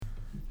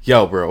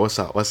Yo, bro, what's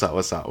up? What's up?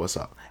 What's up? What's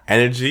up?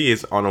 Energy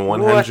is on a What?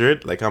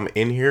 100. Like I'm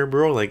in here,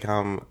 bro. Like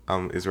I'm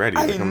is ready.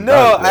 I Like I'm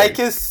know, done. I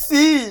can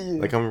see.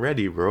 Like I'm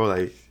ready, bro.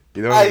 Like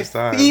you don't I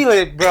understand. feel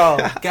it, bro.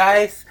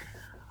 Guys,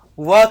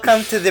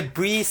 welcome to the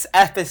Breeze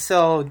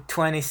episode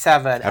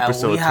 27.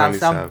 Episode we have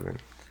 27.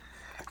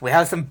 we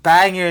have some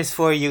bangers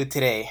for you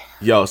today.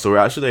 Yo, so we're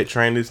actually like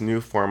trying this new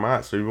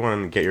format. So we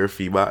want to get your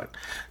feedback.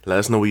 Let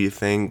us know what you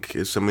think.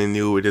 Is something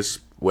new? We're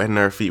just wetting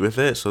our feet with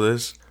it. So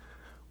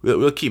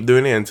we'll keep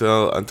doing it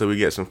until we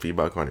get some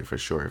feedback on it for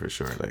sure.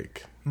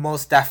 Like.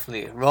 Most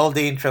definitely. Roll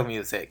the intro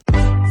music.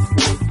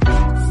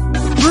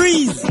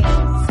 Breeze.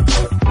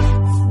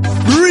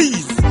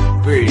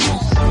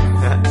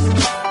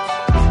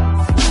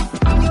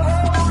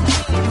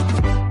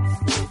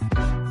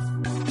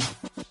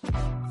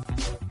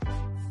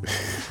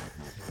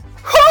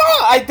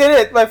 I did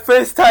it! My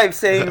first time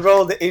saying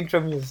roll the intro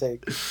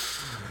music.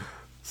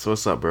 So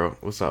what's up, bro?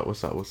 What's up?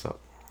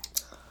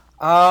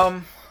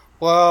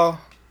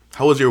 Well,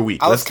 How was your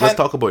week? I was Let's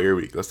talk about your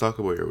week.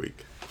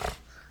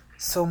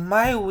 so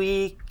my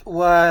week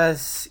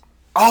was...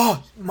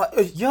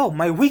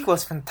 my week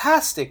was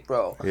fantastic,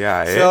 bro.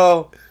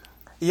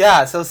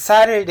 Yeah. So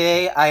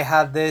Saturday I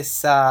had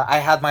this. I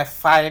had my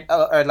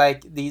final, or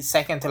like the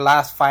second to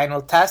last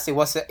final test. It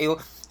was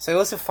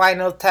a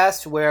final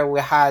test where we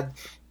had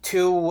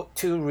two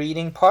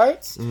reading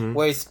parts,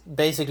 where it's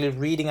basically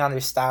reading,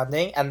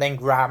 understanding, and then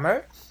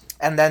grammar,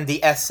 and then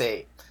the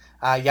essay.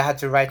 You had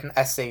to write an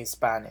essay in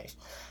Spanish.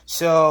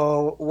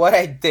 So what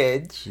I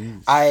did,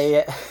 Jeez.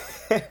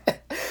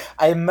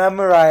 I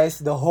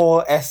memorized the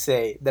whole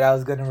essay that I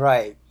was gonna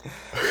write,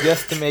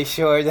 just to make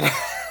sure that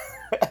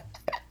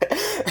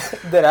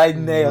that I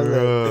nailed it.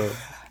 Bruh.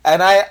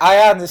 And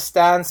I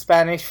understand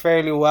Spanish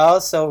fairly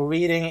well, so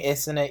reading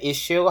isn't an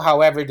issue.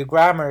 However, the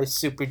grammar is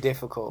super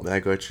difficult. I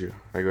got you.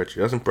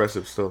 That's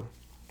impressive still.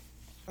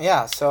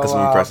 Yeah, so That's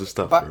some impressive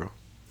stuff, but, bro.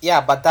 Yeah,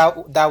 but that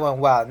went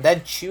well. And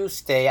then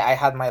Tuesday, I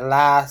had my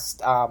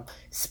last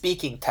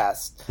speaking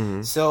test.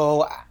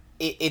 So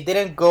it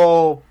didn't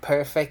go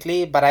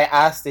perfectly, but I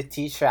asked the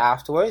teacher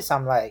afterwards.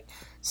 I'm like,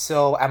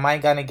 so am I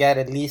gonna get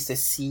at least a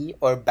C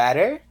or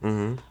better?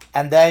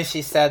 And then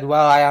she said,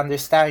 well, I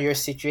understand your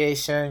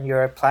situation.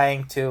 You're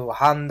applying to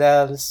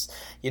Handels,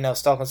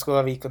 Stockholm School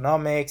of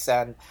Economics,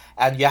 and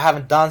you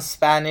haven't done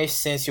Spanish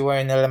since you were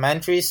in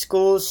elementary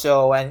school.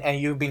 So,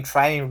 and you've been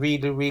trying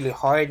really, really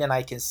hard, and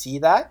I can see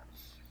that.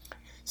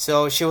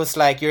 So she was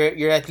like,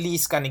 you're at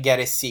least going to get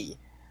a C.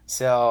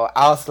 So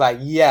I was like,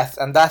 yes,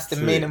 and that's the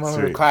minimum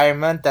sweet.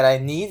 requirement that I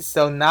need.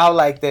 So now,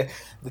 like, the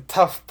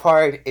tough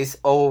part is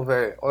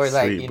over. Or,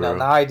 like, Sweet, bro.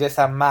 now I just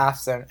have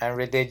maths and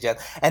religion.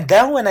 And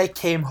then when I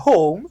came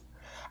home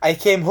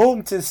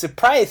to a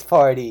surprise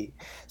party.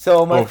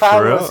 So my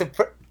family was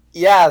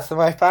so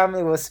my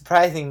family was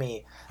surprising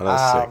me. Oh,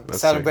 that's sick.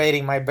 That's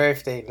celebrating my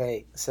birthday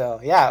late. So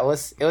yeah, it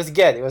was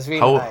good. It was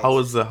really nice. How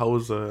was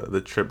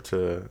the trip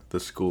to the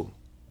school?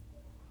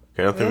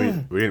 Okay, I don't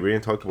think we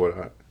didn't talk about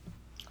that.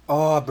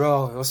 Oh,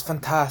 bro, it was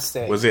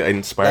fantastic. Was it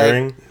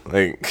inspiring?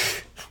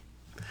 Like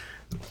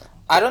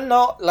I don't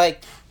know.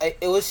 Like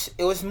it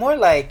was more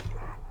like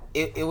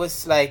it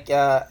was like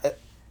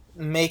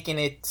making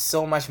it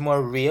so much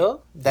more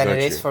real than Got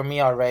it is you. for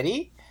me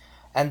already.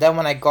 And then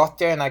when I got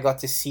there and I got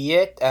to see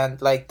it,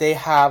 and like they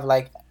have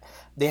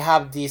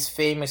these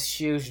famous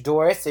huge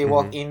doors they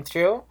walk in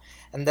through,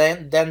 and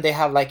then they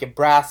have like a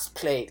brass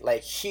plate,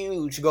 like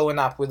huge, going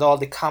up with all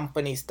the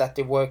companies that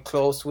they work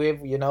close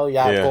with. You have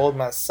Yeah.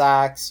 Goldman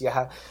Sachs, you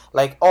have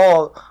like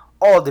all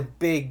the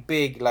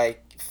big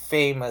like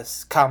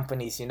famous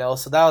companies.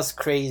 So that was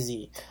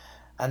crazy.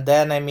 And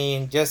then, I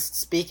mean, just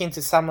speaking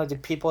to some of the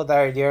people that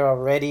are there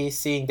already,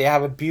 seeing they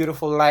have a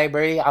beautiful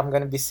library. I'm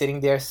going to be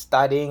sitting there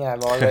studying.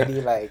 I'm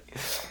already like,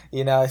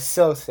 it's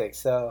so sick.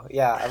 So,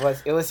 yeah,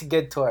 it was a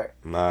good tour.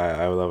 Nah,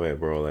 I love it,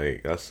 bro.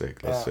 Like that's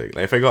sick. Yeah. Sick.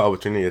 Like if I got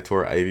opportunity to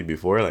tour Ivy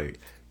before,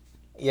 like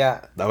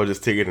Yeah, that would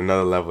just take it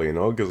another level,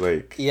 because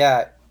like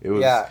yeah, it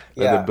was yeah, like,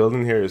 yeah. the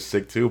building here is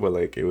sick too, but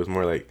like it was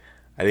more like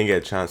I didn't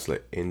get a chance to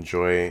like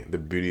enjoy the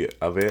beauty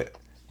of it.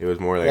 It was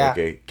more like Yeah.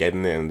 okay, get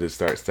in it and just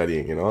start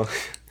studying,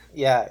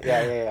 Yeah.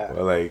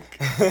 But like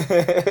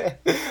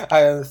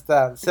I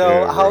understand. So,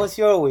 Yeah, how bro. was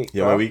your week?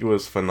 yeah, bro? my week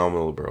was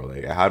phenomenal, bro.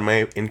 Like I had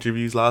my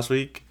interviews last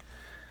week.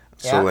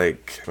 So Yeah.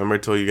 like remember I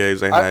told you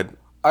guys I Are- had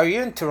Are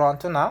you in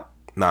Toronto now?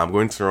 Nah, I'm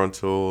going to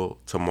Toronto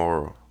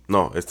tomorrow.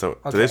 No, it's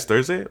Okay. today's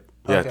Thursday.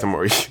 Yeah, Okay.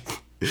 tomorrow.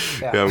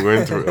 Yeah. Yeah, I'm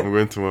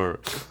going tomorrow.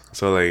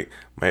 So like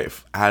I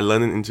had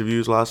London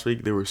interviews last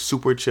week. They were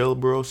super chill,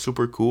 bro.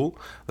 Super cool.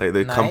 Like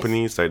the Nice.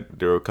 companies, like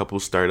there were a couple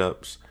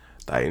startups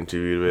that I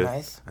interviewed with,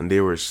 Nice. and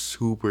they were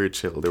super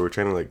chill. They were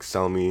trying to like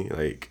sell me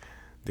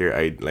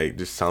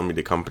just sell me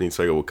the company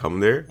so I would come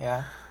there.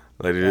 Yeah.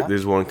 Like Yeah.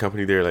 there's one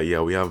company there, like,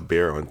 yeah, we have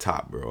bear on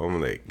top, bro. I'm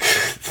like,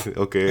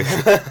 okay,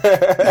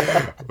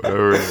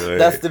 whatever. Like,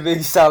 That's the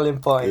big selling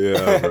point.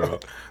 yeah, bro.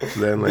 So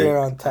then like Bear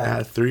on top. I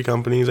had 3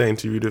 companies I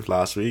interviewed with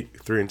last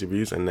week, 3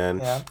 interviews, and then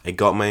Yeah. I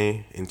got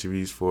my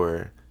interviews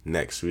for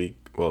next week.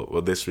 Well,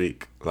 this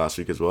week, last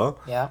week as well,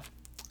 Yeah.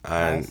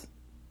 and Nice.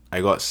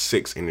 I got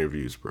 6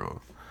 interviews,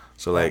 bro.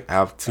 So like I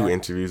have two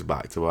interviews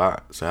back to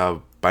back. So I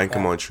have Bank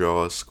of Yeah.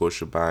 Montreal,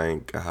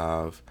 Scotiabank. I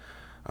have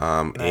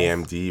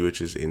AMD,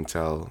 which is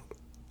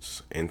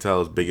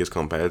Intel's biggest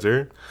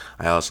competitor.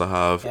 I also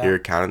have Air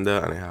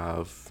Canada, and I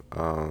have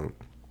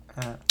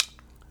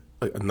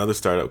like another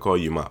startup called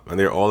UMAP, and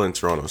they're all in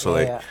Toronto. So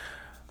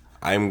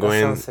I'm That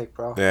going. sounds sick,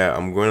 bro. Yeah,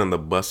 I'm going on the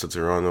bus to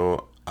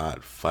Toronto at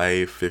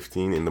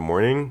 5:15 in the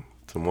morning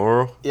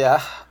tomorrow.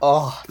 Yeah.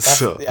 Oh,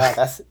 So-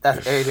 that's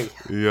early.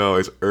 Yo,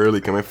 it's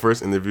early. 'Cause my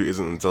first interview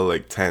isn't until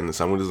like 10,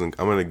 so I'm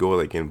gonna go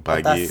like in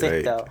baggy. That's sick,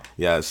 like, though.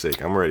 yeah, it's sick.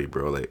 I'm ready,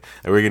 bro. Like,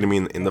 and we're gonna be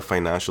in the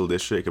financial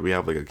district. 'Cause we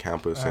have like a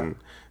campus in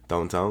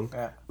downtown.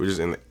 Yeah. We're just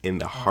in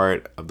the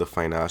heart of the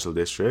financial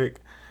district.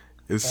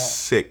 It's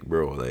sick,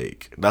 bro.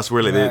 Like that's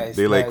where like Nice,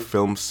 they like nice.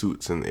 film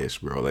suits and ish,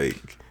 bro.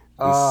 Like,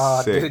 Oh,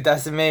 it's sick. dude,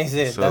 that's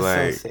amazing. So that's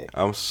like, so sick.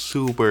 I'm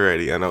super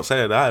ready. And outside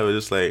of that, I was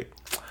just like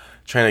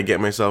trying to get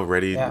myself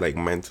ready, like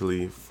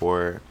mentally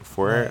for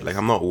it. Like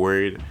I'm not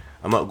worried.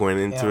 I'm not going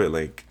into it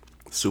like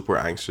super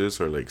anxious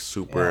or like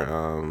super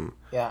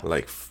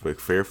like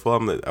fearful.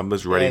 I'm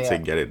just ready to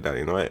get it done.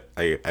 You know,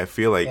 I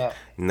feel like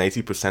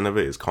 90% of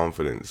it is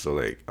confidence. So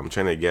like I'm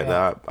trying to get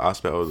that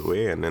aspect out of the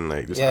way, and then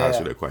like just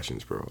answer the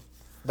questions, bro.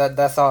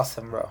 That's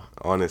awesome, bro.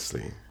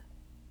 Honestly.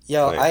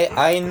 Yo, Like-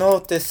 I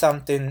noticed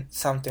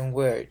something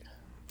weird.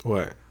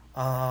 What?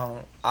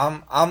 I'm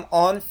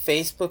on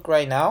Facebook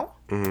right now,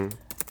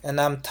 and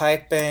I'm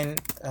typing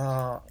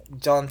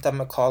Jonathan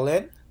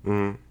McCollin,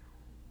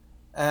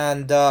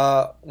 and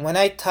when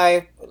I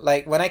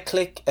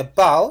click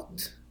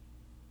about,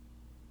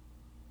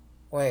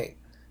 wait,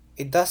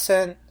 it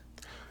doesn't.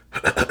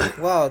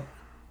 Wow,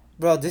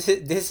 bro, this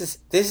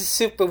is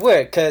super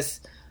weird because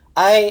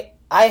I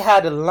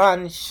had a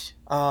lunch.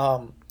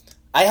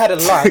 I had a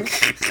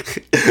lunch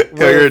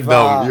You're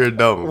dumb. You're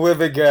dumb. with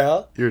a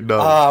girl. You're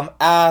dumb.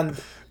 And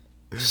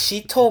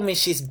she told me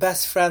she's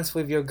best friends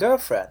with your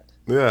girlfriend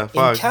Yeah, in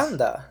Fox.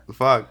 Canada.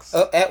 Fox.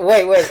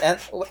 Wait,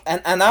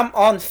 and I'm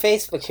on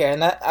Facebook here,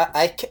 and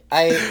I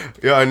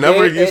Yo, I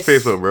never there use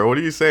is- Facebook, bro. What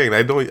are you saying?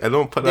 I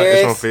don't put that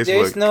ish on Facebook.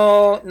 there's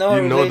no You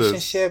know this.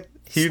 relationship.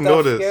 You stuff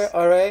know this. Here.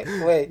 All right,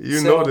 wait.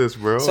 You know this,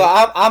 bro. So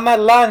I'm at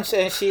lunch,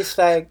 and she's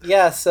like,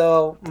 "Yeah,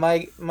 so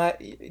my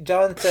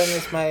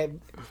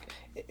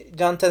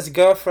Jonathan's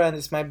girlfriend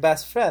is my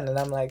best friend," and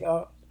I'm like,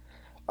 "Oh,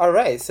 all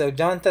right. So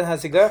Jonathan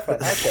has a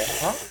girlfriend. Okay,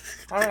 huh?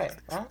 All right,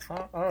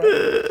 all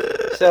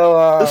right."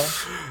 So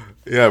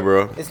Yeah,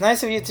 bro. it's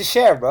nice of you to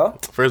share, bro.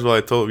 First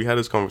of all, we had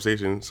this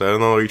conversation, so I don't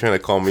know why you're trying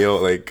to call me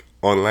out like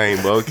online,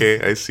 but okay,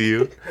 I see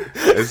you.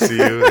 I see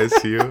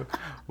you.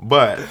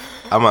 But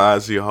I'm gonna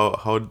ask you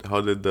how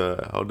did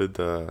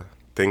the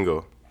thing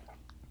go?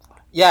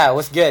 Yeah, it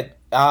was good.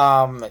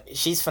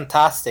 She's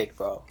fantastic,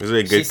 bro. Was it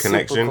a good She's super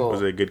connection? cool.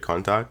 Was it a good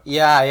contact?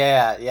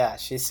 Yeah.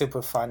 She's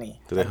super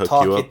funny. Did they and hook you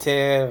up?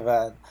 talkative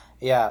and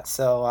yeah.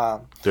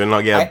 So They're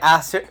not I get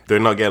asked her. they're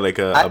not get like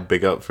a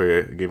big up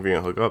for giving you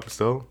a hookup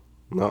still?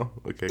 No?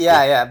 Okay. Cool.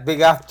 Yeah.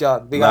 Big up,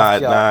 John. Big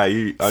up, John. Nah,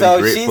 you So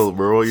ungrateful,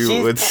 bro.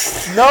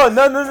 No.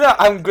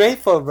 I'm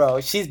grateful, bro.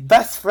 She's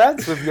best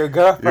friends with your You're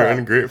girlfriend.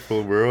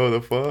 ungrateful, bro.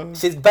 The fuck?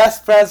 She's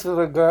best friends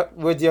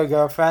with your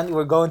girlfriend.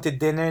 We're going to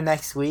dinner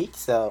next week,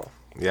 so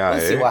Yeah,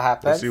 We'll see what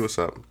happens.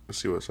 Let's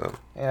see what's up.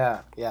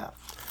 yeah.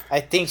 I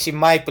think she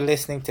might be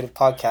listening to the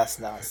podcast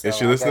now. So Is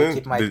she I gotta listening?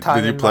 keep my Did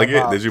tongue you in plug my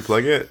it? mouth. Did you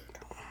plug it?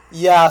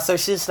 Yeah, so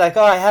she's like,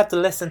 "Oh, I have to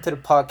listen to the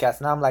podcast,"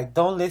 and I'm like,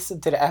 "Don't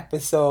listen to the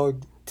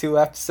episode 2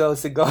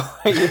 episodes ago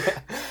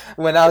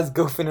when I was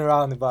goofing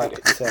around about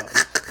it." So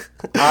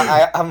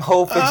I'm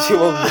hoping she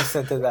will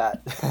listen to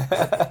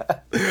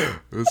that.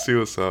 We'll see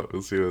what's up.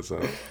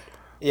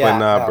 Yeah, but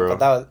nah, no, bro. but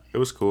that was, It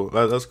was cool.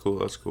 That's cool.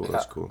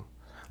 That's cool.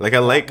 Like I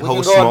like we how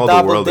can go small on the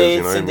double world is. You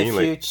dates know what I in the mean?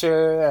 Like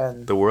future,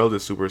 and the world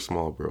is super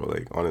small, bro.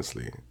 Like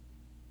honestly,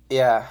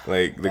 yeah,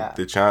 like Yeah.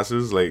 the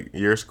chances, like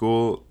your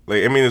school,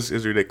 like I mean, it's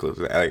ridiculous.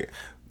 Like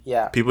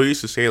yeah, people used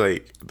to say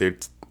like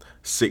there's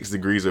 6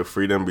 degrees of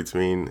freedom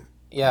between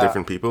yeah.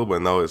 different people,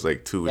 but now it's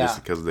like 2 Yeah.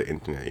 just because of the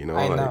internet. You know,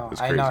 I like know,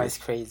 it's I crazy. know, it's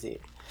crazy.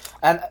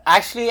 And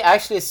actually,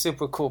 it's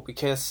super cool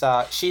because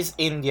she's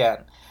Indian,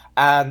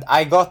 and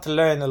I got to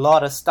learn a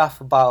lot of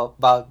stuff about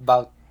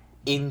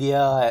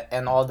India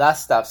and all that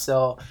stuff.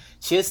 So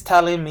she was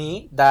telling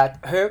me that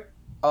her.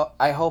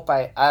 I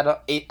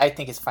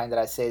think it's fine that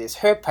I say this.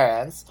 Her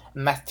parents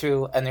met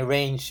through an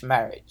arranged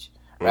marriage,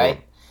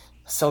 right?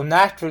 So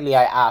naturally,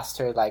 I asked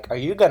her like, "Are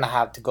you gonna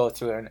have to go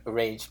through an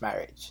arranged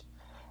marriage?"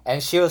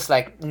 And she was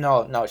like,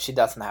 no, she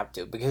doesn't have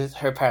to because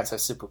her parents are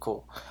super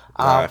cool.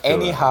 I feel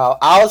Anyhow,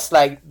 I was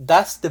like,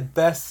 that's the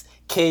best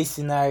case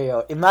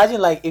scenario.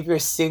 Imagine like if you're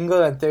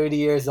single and 30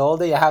 years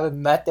old and you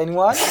haven't met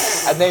anyone,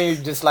 and then you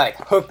just like,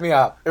 hook me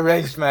up,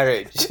 arranged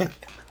marriage.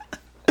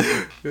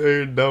 Yeah,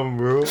 you're dumb,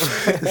 bro.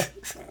 Dude,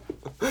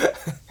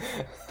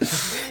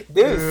 sick.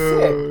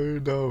 You're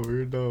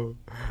dumb.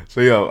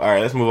 So yo, all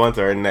right, let's move on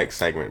to our next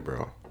segment,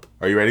 bro.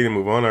 Are you ready to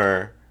move on,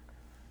 or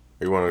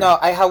you want to? No,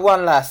 I have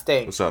one last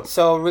thing. What's up?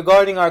 So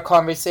regarding our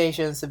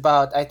conversations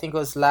about, I think it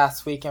was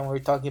last week, and we were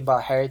talking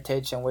about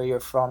heritage and where you're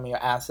from,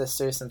 your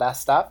ancestors and that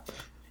stuff.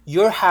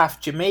 You're half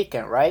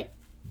Jamaican, right?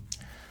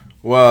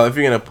 Well, if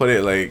you're gonna put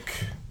it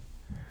like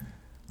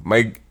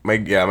my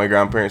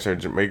grandparents are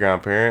my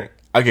grandparent.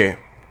 Okay,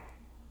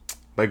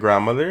 my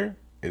grandmother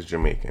is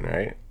Jamaican,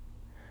 right?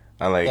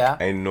 And like Yeah.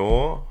 I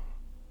know,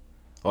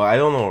 well, I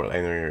don't know. I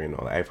don't really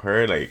know. I've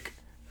heard like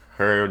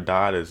her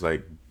dad is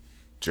like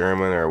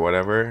German or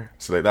whatever.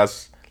 So like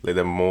that's like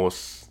the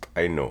most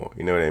I know.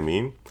 You know what I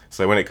mean?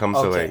 So when it comes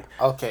to Okay. like,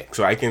 Okay.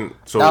 so I can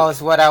That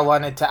was what I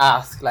wanted to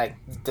ask. Like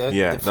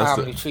yeah, the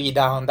family tree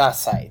down that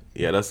side.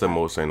 that's the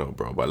most I know,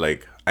 bro. But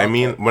like I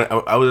mean, Okay. when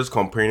I was just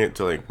comparing it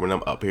to like when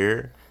I'm up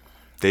here,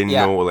 they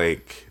Yeah. know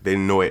like they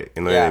know it.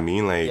 You know what I Yeah.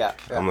 mean? Like Yeah.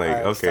 Yeah. I'm like I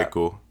okay, understand.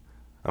 cool.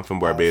 I'm from I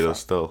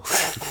Barbados understand.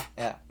 still.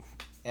 Yeah.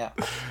 Yeah.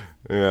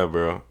 Yeah,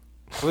 bro.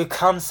 We've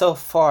come so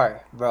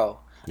far, bro.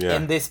 Yeah.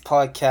 In this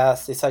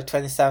podcast, it's our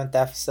 27th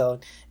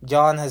episode.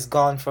 John has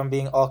gone from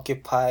being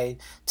occupied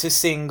to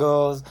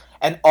singles.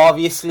 And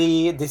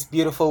obviously, this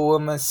beautiful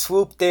woman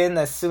swooped in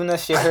as soon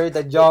as she heard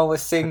that John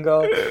was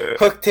single,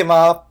 hooked him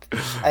up.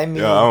 I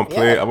mean, Yeah, I'm gonna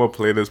play. yeah. I'm gonna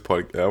play this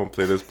I'm gonna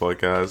play this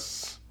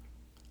podcast.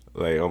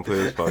 Like I'm gonna play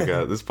this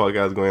podcast. This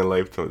podcast is going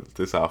live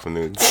this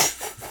afternoon.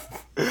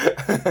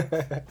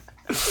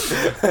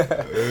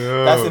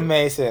 That's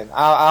amazing.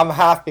 I'm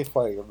happy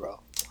for you, bro.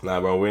 Nah,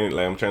 bro.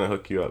 Like I'm trying to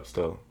hook you up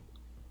still.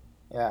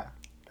 Yeah,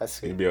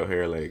 that's You sweet. be out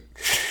here like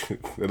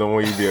I don't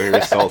want you to be out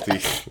here salty.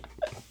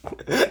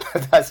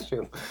 That's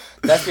true.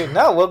 That's true.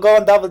 No, we'll go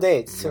on double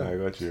dates Yeah, soon I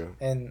got you.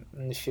 in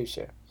the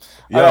future.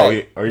 Yeah,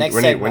 Alright, are you, next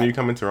when segment. you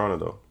come in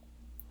Toronto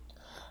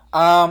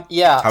though?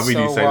 Yeah. Have you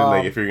so, decided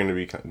like if you're gonna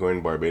be going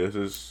to Barbados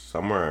or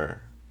somewhere?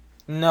 Or?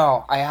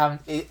 No, I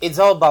haven't. It's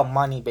all about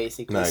money,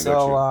 basically. Nah, I got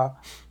So,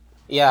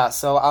 yeah.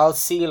 So I'll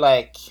see.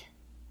 Like,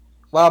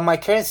 well, my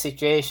current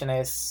situation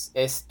is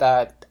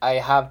that I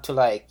have to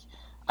like,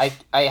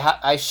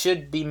 I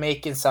should be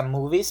making some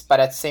movies, but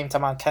at the same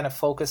time, I'm kind of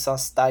focused on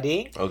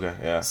studying. Okay,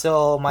 yeah.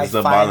 So my It's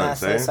the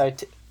balance, finances eh? are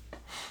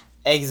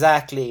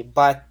exactly,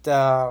 but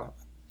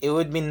it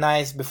would be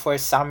nice before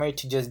summer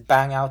to just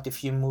bang out a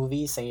few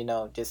movies and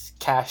just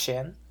cash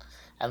in,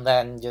 and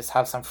then just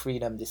have some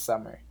freedom this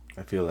summer.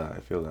 I feel that. I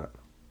feel that.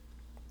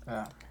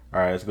 Yeah.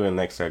 All right, let's go to the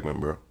next segment,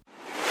 bro.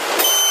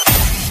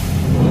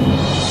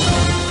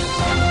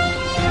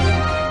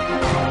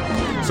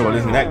 So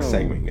this next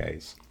segment,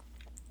 guys,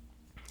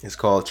 it's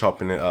called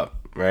Chopping It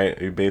Up, right?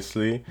 It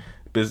basically,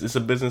 it's a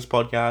business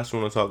podcast. We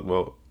want to talk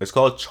about. It's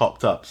called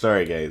Chopped Up.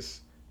 Sorry,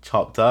 guys,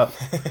 Chopped Up.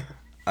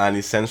 And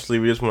essentially,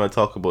 we just want to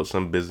talk about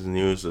some business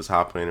news that's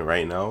happening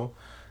right now.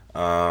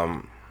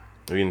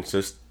 We can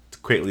just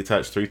quickly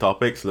touch 3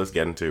 topics. Let's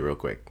get into it real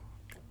quick.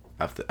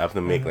 I have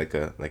to make like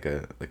a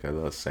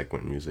little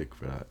segment music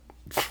for that.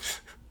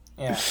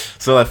 Yeah.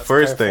 So the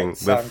first thing,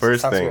 Sounds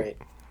great.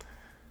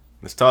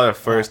 let's start the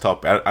first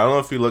topic. I don't know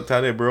if you looked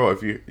at it, bro.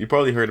 If you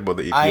probably heard about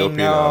the I Ethiopian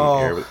know.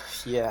 air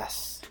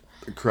Yes.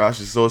 crash.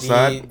 Is so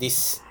sad.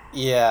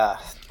 Yeah,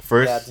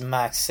 First, the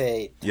Max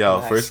 8. yeah.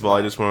 Max First of all,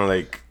 I 9. just want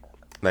to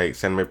like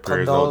send my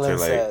prayers out to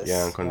Condolences.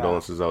 and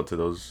condolences out to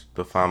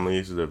the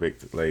families of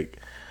the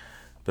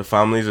the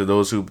families of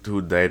those who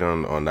died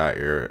on that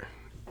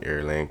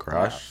airline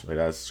crash. Like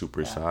that's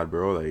super sad,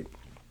 bro. Like,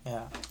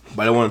 Yeah.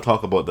 but I want to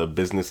talk about the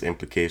business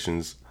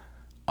implications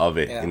of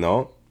it. Yeah. You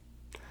know,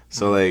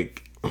 so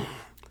like, I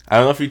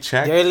don't know if you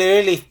checked. There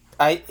literally,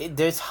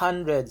 there's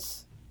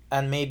hundreds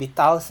and maybe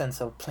thousands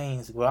of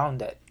planes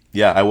grounded.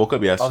 Yeah, I woke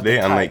up yesterday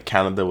and type. like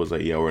Canada was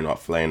like, yeah, we're not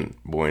flying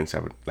Boeing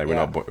 7. Like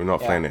Yeah. we're not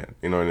Yeah. flying it.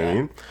 You know what I Yeah.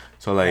 mean?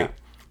 So like,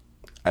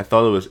 I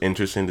thought it was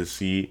interesting to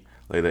see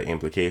like the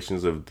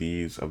implications of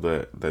this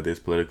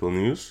political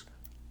news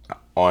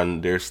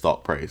on their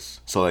stock price.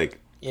 So like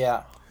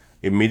Yeah.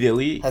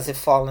 immediately, Has it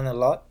fallen a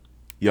lot?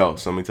 yo,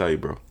 so let me tell you,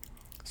 bro.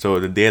 So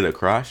the day of the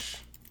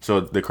crash, so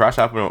the crash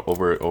happened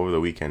over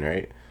the weekend,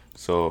 right?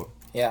 So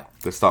Yeah.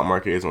 the stock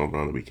market isn't open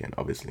on the weekend,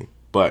 obviously,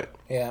 but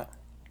Yeah.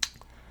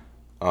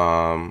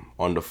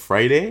 on the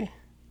Friday,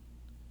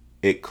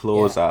 it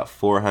closed at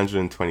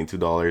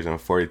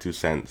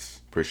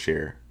 $422.42 per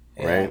share,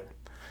 right?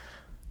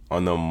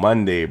 On the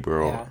Monday,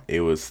 bro, it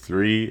was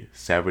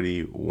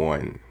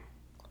 $371,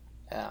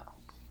 Yeah.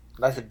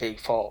 That's a big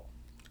fall.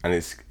 and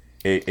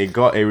it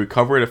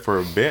recovered it for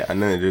a bit,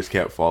 and then it just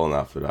kept falling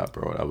after that,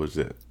 bro. That was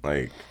it.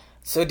 Like,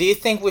 So do you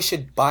think we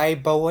should buy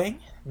Boeing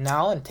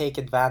now and take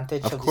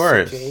advantage of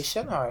course. the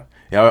situation, or?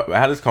 yeah, I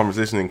had this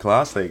conversation in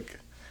class. Like,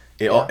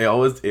 it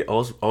always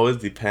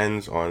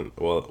depends on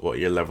what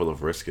your level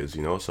of risk is,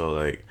 you know. So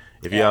like,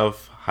 if you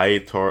have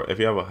if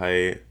you have a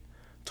high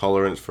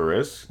tolerance for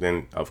risk,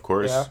 then of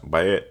course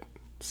buy it,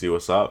 see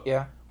what's up,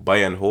 buy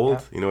and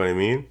hold. You know what I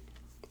mean?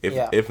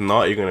 If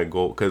not, you're gonna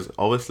go, because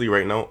obviously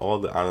right now all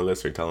the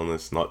analysts are telling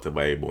us not to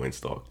buy Boeing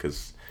stock,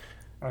 because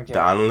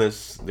the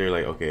analysts, they're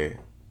like, okay,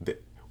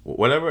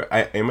 whatever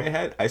in my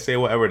head I say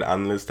whatever the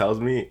analyst tells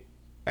me,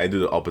 I do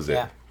the opposite.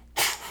 Yeah.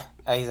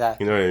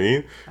 Exactly. You know what I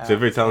mean? So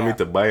if you're telling me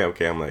to buy,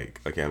 okay, I'm like,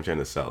 okay, I'm trying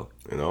to sell.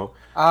 You know?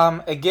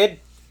 A good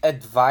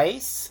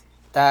advice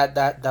that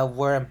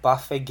Warren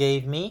Buffett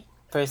gave me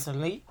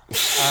personally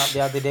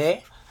the other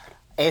day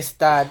is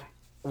that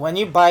when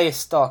you buy a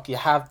stock, you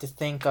have to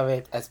think of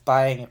it as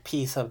buying a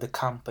piece of the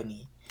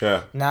company.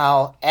 Yeah.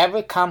 Now,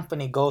 every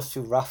company goes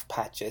through rough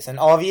patches, and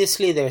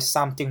obviously there's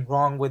something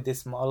wrong with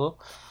this model.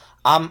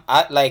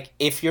 Like,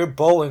 if you're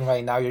Boeing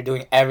right now, you're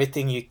doing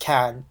everything you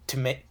can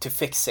to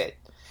fix it.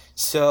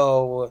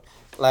 So,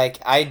 like,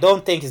 I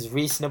don't think it's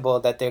reasonable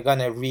that they're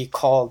gonna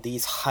recall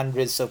these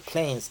hundreds of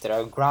planes that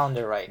are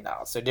grounded right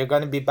now. So they're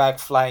gonna be back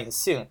flying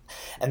soon,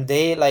 and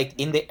they, like,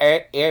 in the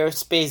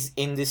aerospace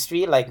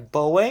industry, like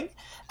Boeing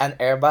and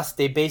Airbus,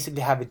 they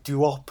basically have a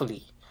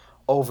duopoly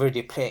over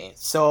the plane.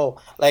 So,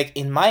 like,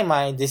 in my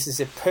mind, this is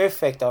a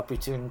perfect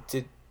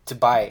opportunity to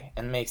buy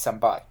and make some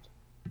buy.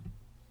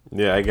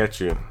 Yeah, I get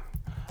you.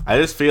 I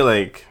just feel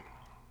like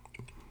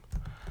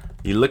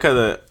you look at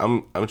the.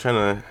 I'm trying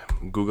to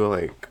Google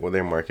like what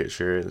their market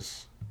share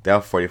is. They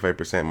have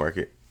 45%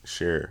 market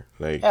share.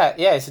 Like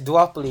Yeah, it's a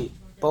duopoly,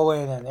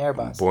 Boeing and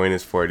Airbus. Boeing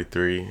is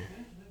 43.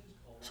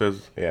 So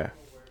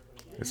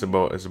it's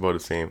about the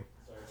same.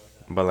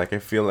 But like I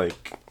feel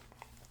like,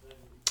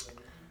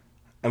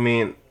 I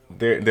mean,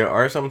 there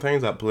are some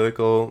things that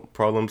political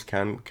problems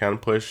can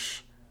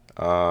push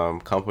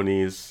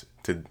companies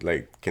to,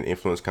 like, can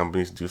influence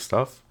companies to do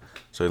stuff.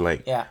 So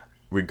like, Yeah.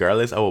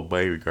 regardless, I will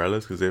buy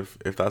regardless, because if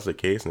that's the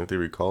case, and if they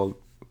recall,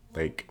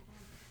 like,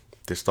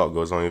 the stock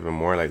goes on even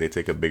more, like they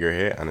take a bigger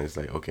hit, and it's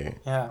like, okay,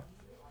 Yeah.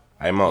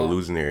 I'm not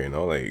losing here, you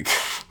know, like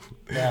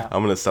Yeah.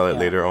 I'm gonna sell it Yeah.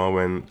 later on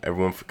when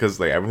everyone, because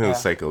like everything's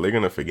Yeah. cycle, they're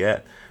gonna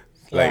forget,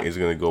 like Yeah. it's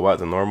gonna go back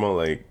to normal,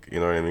 like, you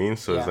know what I mean?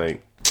 So it's Yeah.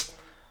 like,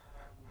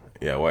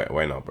 yeah,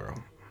 why not, bro?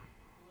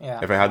 Yeah.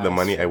 If I had the that's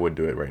money, true. I would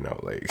do it right now,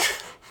 like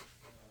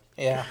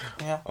Yeah.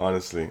 Yeah.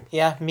 honestly.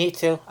 Yeah. Me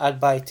too. I'd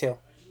buy too.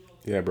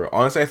 Yeah, bro.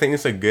 Honestly, I think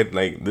it's a good,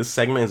 like, this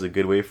segment is a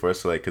good way for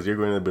us to, like, because you're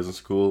going to business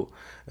school,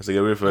 it's a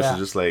good way for us Yeah. to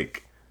just,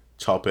 like,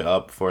 chop it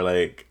up for,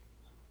 like,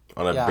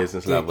 on a Yeah,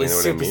 business dude, level, you it's know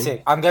what I super mean?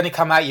 sick. I'm gonna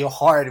come at you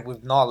hard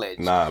with knowledge.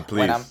 Nah, please.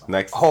 When I'm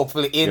Next.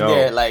 hopefully in Yo.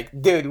 there, like,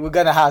 dude, we're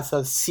gonna have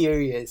some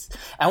serious,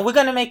 and we're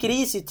gonna make it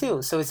easy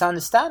too, so it's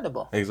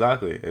understandable.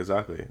 Exactly.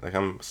 Like,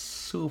 I'm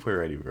super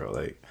ready, bro.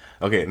 Like,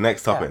 okay,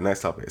 next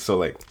topic. So,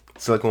 like,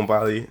 Silicon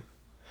Valley,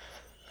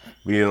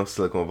 we know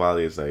Silicon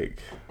Valley is,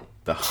 like,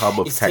 the hub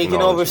of It's technology.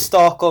 taking over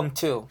Stockholm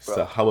too, It's the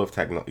bro. hub of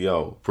technology.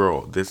 Yo,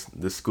 bro, this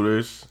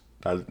scooters.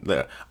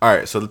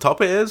 Alright, so the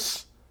topic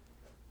is,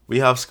 we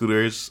have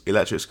scooters,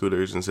 electric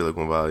scooters in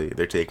Silicon Valley.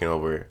 They're taking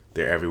over.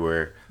 They're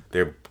everywhere.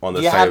 They're on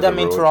the Do you side have of the them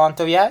in road.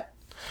 Toronto yet?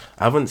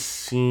 I haven't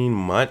seen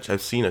much.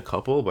 I've seen a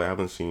couple, but I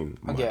haven't seen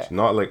much. Okay.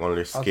 Not like on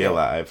the scale Okay.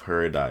 that I've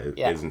heard that is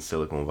Yeah. in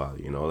Silicon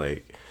Valley. You know,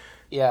 like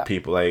Yeah.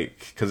 people, like,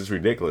 because it's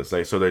ridiculous.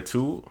 Like, so they're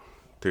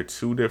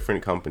two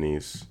different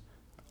companies.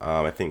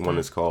 I think one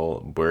is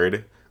called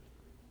Bird,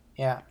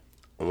 Yeah.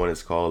 and one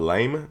is called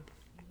Lime.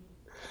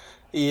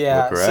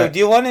 Yeah. So correct? do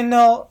you want to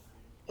know?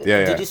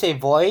 Yeah. Did you say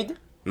Void?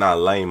 Nah,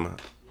 Lime.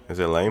 Is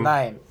it Lime?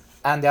 Nine.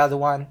 And the other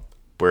one?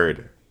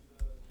 Bird.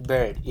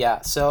 Bird.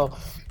 Yeah. So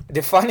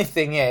the funny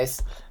thing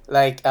is,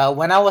 like,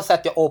 when I was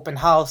at the open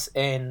house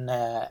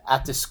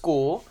at the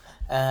school,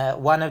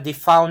 one of the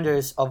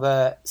founders of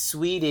a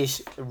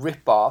Swedish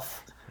ripoff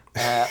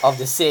of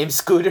the same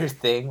scooter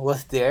thing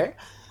was there,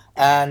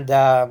 and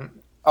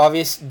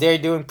obviously they're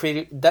doing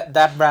pretty.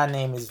 That brand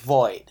name is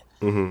Void.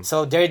 Mm-hmm.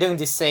 So they're doing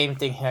the same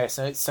thing here.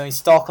 So in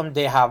Stockholm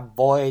they have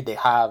Void, they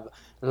have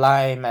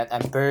Lime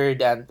and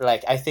Bird, and,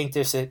 like, I think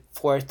there's a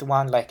fourth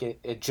one, like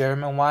a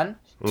German one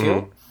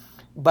too.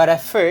 But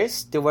at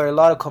first there were a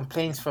lot of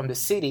complaints from the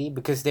city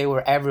because they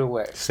were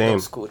everywhere. Same.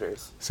 Those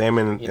scooters. Same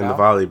in the know?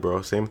 valley,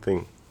 bro. Same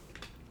thing.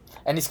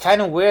 And it's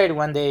kind of weird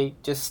when they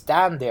just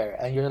stand there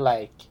and you're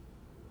like,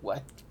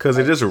 what? Because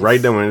they just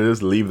write them and they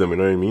just leave them. You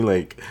know what I mean?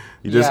 Like,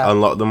 you just Yeah.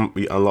 unlock them.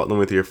 You unlock them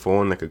with your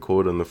phone, like a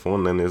code on the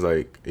phone. And it's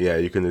like, yeah,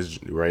 you can just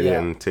write it Yeah.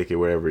 and take it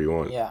wherever you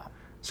want. Yeah.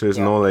 So there's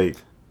Yeah. no, like,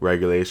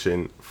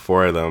 regulation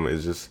for them.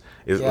 It's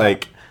Yeah.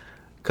 like,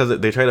 because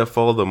they try to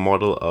follow the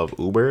model of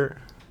Uber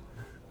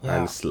Yeah.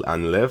 and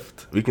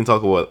Lyft. We can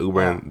talk about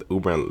Uber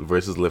Yeah. and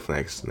versus Lyft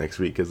next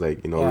week, because,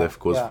 like, you know, Yeah, Lyft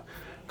goes yeah.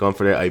 gone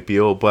for their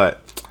IPO, but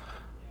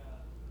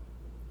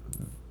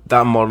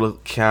that model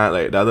can't,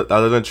 like, that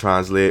doesn't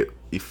translate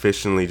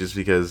efficiently, just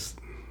because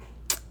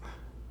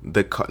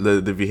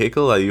the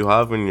vehicle that you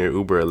have in your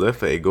Uber or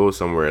Lyft, it goes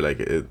somewhere, like,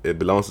 it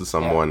belongs to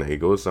someone. It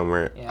goes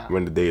somewhere Yeah.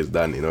 when the day is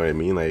done. You know what I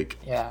mean? Like,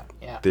 Yeah.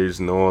 Yeah. there's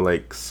no,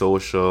 like,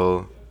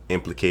 social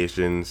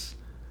implications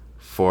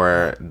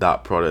for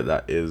that product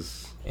that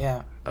is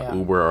Yeah. Yeah.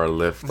 Uber or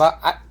Lyft. But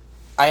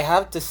I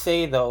have to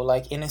say though,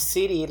 like, in a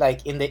city,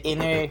 like in the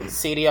inner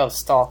city of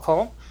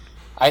Stockholm,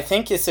 I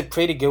think it's a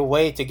pretty good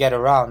way to get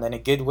around and a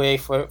good way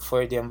for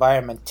the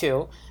environment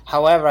too.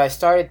 However, I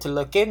started to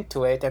look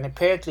into it, and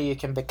apparently you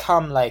can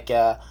become like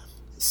a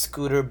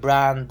scooter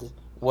brand,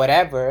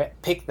 whatever,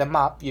 pick them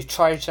up, you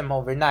charge them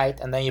overnight,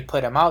 and then you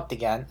put them out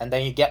again, and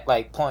then you get,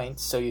 like,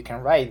 points so you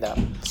can ride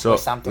them. So or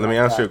something let me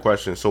like ask you a that.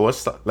 question. So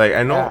what's like,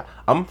 I know Yeah.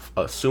 I'm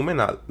assuming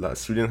that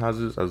Sweden has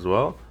this as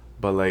well,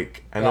 but,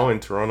 like, I know Yeah. in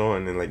Toronto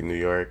and in, like, New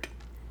York,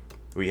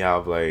 we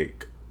have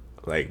like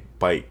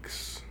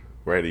bikes,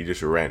 right? You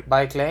just rent.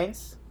 Bike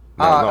lanes?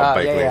 No, not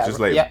bike lanes, yeah. just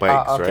like Yeah,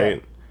 bikes, okay.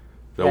 right?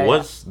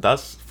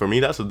 That's for me.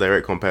 That's a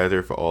direct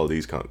competitor for all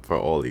these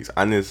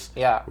and it's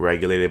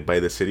regulated by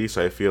the city.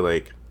 So I feel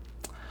like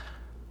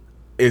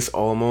it's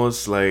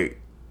almost like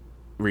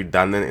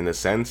redundant in a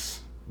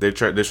sense. They're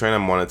trying to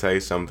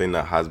monetize something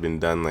that has been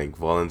done like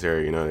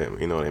voluntary. You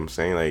know what I'm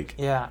saying? Like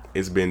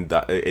it's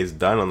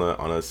done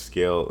on a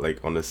scale like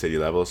on the city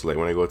level. So like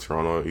when I go to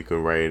Toronto, you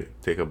can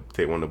take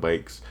one of the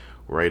bikes,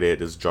 ride it,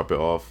 just drop it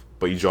off.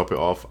 But you drop it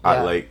off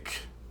at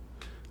like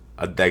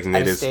a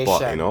designated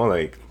spot. You know,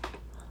 like.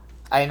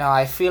 I know.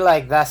 I feel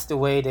like that's the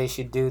way they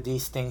should do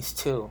these things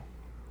too.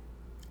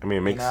 I mean,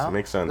 it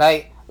makes sense.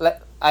 Like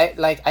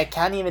I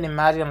can't even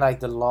imagine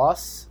like the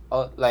loss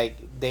like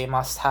they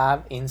must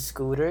have in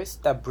scooters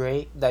that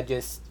break, that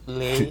just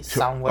lay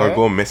somewhere or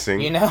go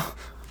missing. You know,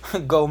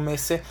 go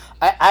missing.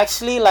 I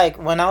actually like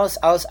when I was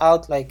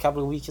out like a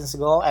couple of weekends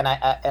ago, and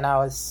I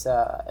was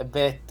a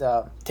bit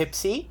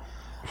tipsy,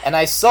 and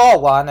I saw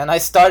one, and I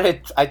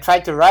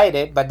tried to ride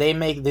it, but they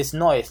make this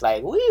noise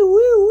like woo woo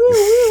woo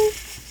woo.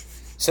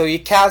 So you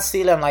can't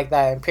steal them like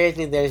that.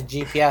 Apparently, there's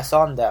GPS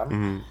on them.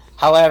 Mm-hmm.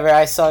 However,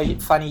 I saw a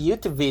funny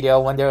YouTube video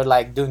when they were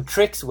like doing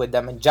tricks with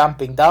them and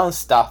jumping down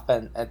stuff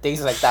and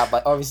things like that.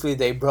 But obviously,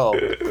 they broke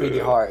pretty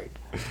hard.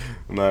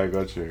 No, I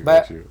got you.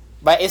 But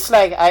it's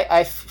like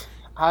I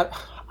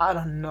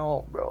don't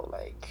know, bro.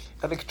 Like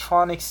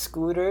electronic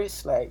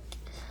scooters, like.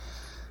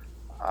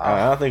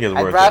 I don't think it's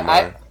worth it,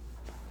 man.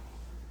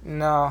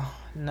 No,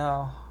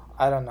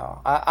 I don't know.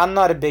 I'm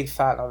not a big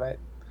fan of it.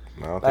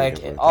 No, like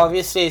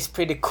obviously it's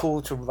pretty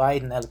cool to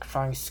ride an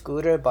electronic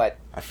scooter, but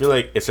I feel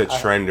like it's a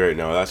trend right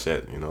now. That's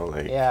it, you know,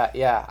 like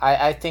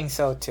I think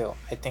so too.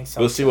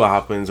 We'll see what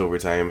happens over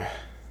time.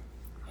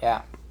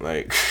 Yeah,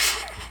 like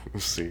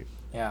we'll see.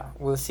 Yeah,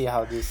 we'll see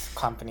how these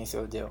companies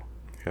will do.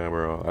 Yeah,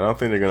 bro. I don't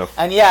think they're gonna.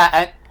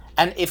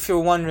 And if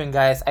you're wondering,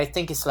 guys, I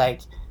think it's like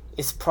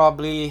a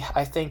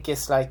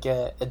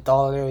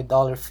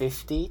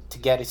 $1.50 to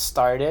get it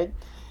started.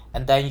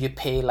 And then you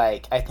pay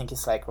like, I think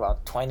it's like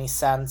around 20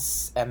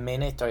 cents a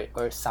minute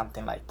or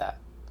something like that.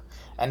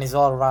 And it's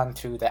all run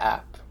through the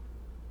app.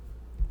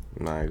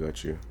 Nah, I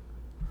got you.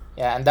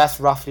 Yeah, and that's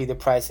roughly the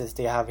prices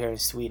they have here in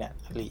Sweden,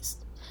 at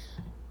least.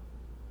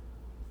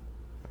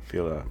 I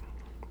feel that.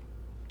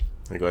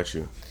 I got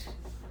you.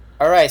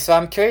 Alright, so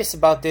I'm curious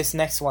about this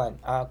next one.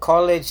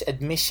 College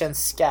admission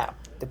scam.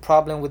 The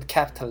problem with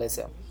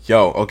capitalism.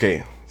 Yo,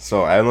 okay.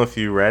 So, I don't know if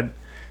you read.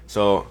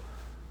 So...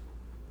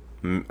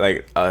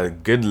 like a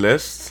good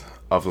list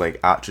of like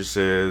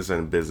actresses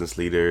and business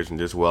leaders and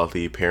just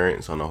wealthy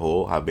parents on the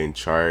whole have been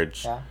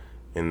charged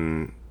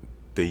in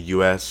the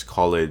U.S.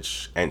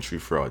 college entry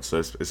fraud. So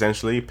it's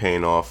essentially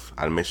paying off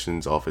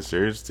admissions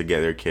officers to get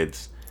their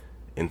kids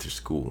into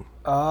school.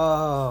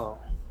 Oh.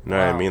 You know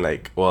what I mean?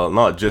 Like, well,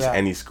 not just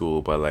any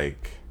school, but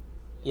like...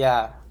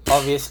 Yeah,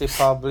 obviously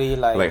probably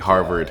like... like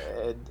Harvard.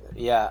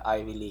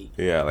 Ivy League.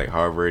 Yeah, like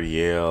Harvard,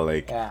 Yale.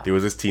 Like, there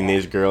was this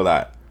teenage girl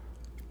that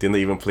didn't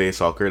even play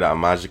soccer that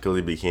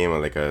magically became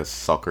a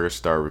soccer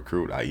star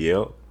recruit at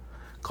Yale.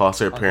 Cost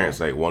her parents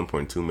like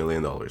 $1.2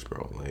 million,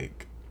 bro.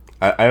 Like,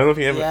 I don't know if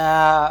you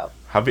ever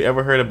have you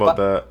ever heard about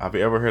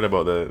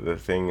the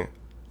thing?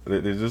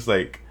 There's just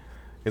like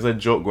it's a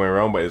joke going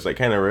around, but it's like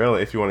kind of real.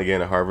 If you want to get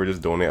into Harvard,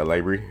 just donate a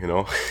library, you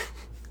know.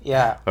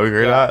 Yeah. Have you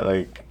heard that?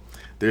 Like,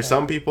 there's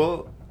some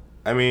people.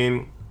 I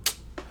mean,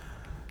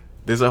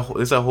 there's a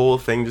whole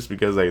thing just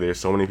because like there's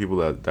so many people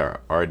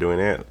that are doing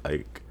it.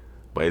 Like.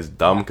 But it's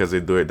dumb because they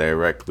do it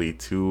directly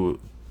to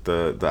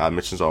the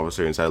admissions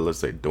officer instead of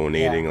just like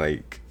donating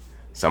like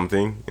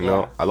something, you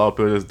know. A lot of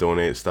people just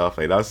donate stuff.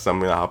 Like that's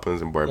something that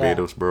happens in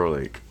Barbados, bro.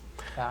 Like,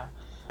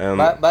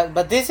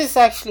 but this is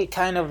actually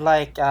kind of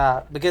like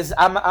because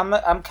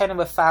I'm kind of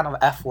a fan of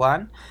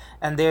F1,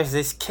 and there's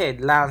this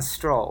kid Lance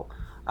Stroll.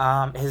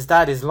 His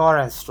dad is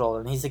Lawrence Stroll,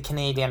 and he's a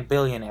Canadian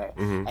billionaire,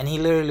 and he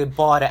literally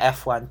bought a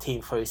F1 team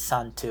for his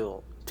son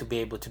to be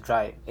able to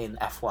drive in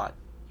F1.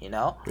 You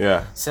know?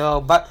 Yeah. So,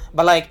 but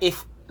like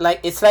if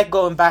like it's like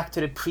going back to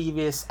the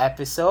previous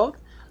episode,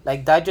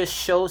 like that just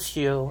shows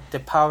you the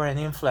power and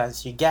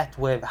influence you get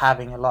with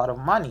having a lot of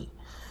money.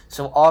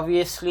 So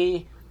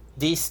obviously,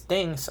 these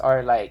things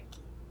are like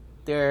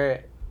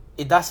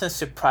it doesn't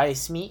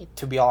surprise me,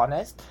 to be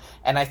honest,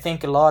 and I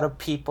think a lot of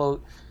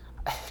people,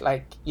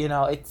 like, you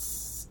know,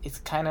 it's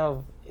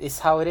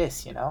how it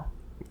is, you know.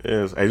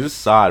 It's just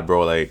sad,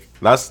 bro. Like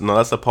that's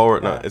the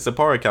power. No, it's the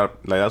power of like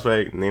that's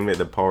why I named it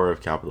the power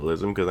of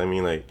capitalism. Because I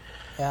mean, like,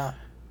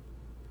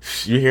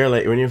 you hear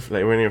like when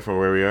you're from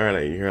where we are,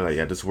 like you hear like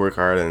just work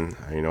hard and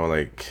you know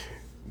like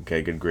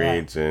get good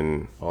grades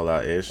and all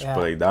that ish. But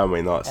like that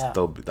might not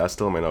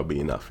still might not be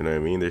enough. You know what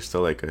I mean? There's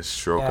still like a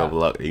stroke of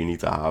luck that you need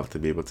to have to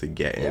be able to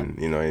get in.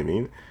 You know what I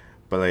mean?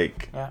 But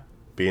like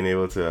being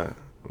able to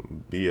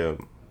be a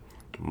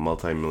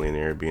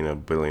multi-millionaire, being a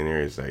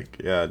billionaire is like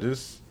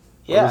just.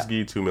 I'll just give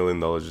you $2 million.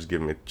 Just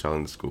give me a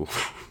challenge school.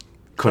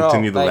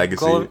 Continue the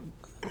legacy.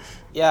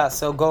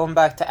 So going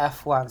back to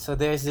F1. So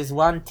there's this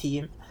one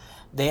team.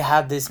 They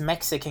had this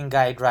Mexican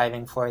guy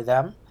driving for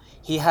them.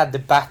 He had the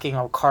backing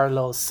of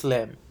Carlos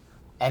Slim.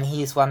 And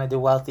he's one of the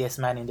wealthiest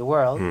men in the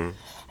world.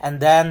 And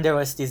then there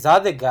was this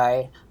other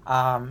guy,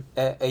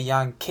 a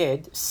young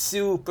kid,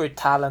 super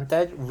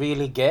talented,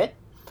 really good.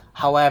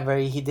 However,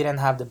 he didn't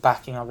have the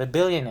backing of a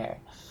billionaire.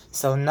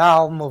 So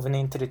now, moving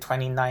into the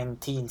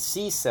 2019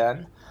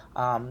 season,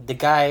 the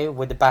guy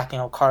with the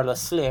backing of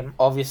Carlos Slim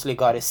obviously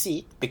got a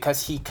seat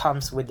because he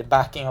comes with the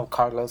backing of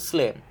Carlos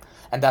Slim.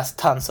 And that's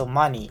tons of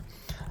money.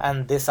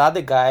 And this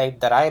other guy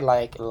that I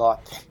like a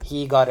lot,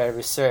 he got a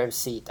reserve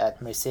seat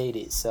at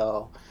Mercedes.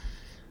 So,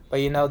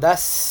 but you know,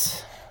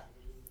 that's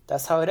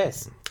how it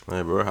is.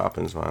 Yeah, bro, it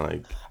happens, man.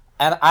 Like,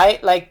 and I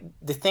like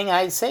the thing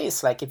I say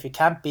is like, if you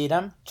can't beat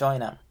them,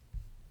 join them.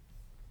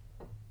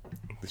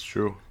 it's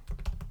true.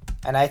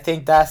 And I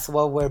think that's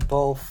what we're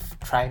both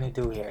trying to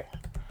do here.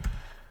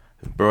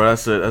 Bro,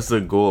 that's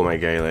the goal, my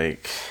guy.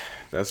 Like,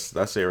 that's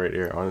it right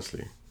there,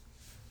 honestly.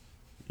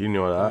 You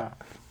know that.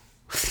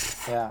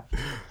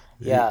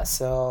 Yeah.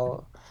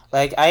 So,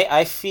 like,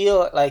 I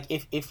feel like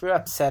if you're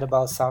upset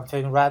about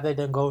something, rather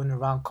than going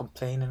around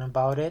complaining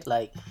about it,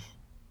 like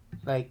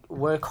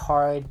work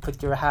hard,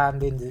 put your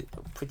head in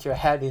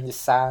the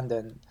sand,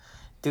 and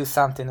do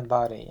something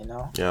about it. You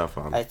know. Yeah,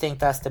 fam. I think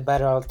that's the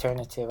better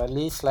alternative. At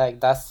least, like,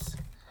 that's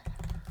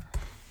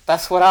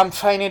what I'm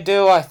trying to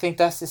do. I think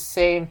that's the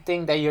same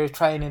thing that you're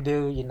trying to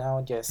do. You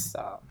know, just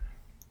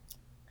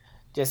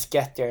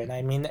get there. And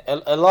I mean,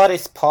 a lot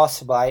is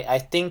possible. I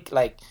think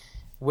like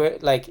we're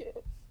like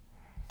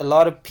a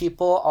lot of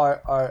people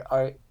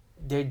are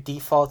their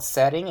default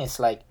setting is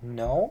like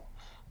no,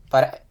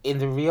 but in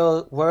the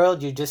real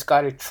world you just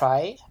gotta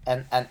try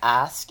and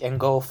ask and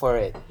go for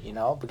it, you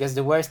know, because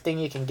the worst thing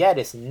you can get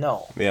is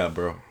no. Yeah,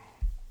 bro.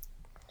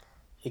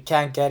 You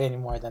can't get any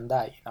more than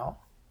that, you know.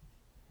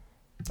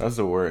 That's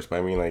the worst. But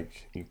I mean,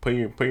 like, you put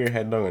your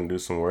head down and do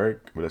some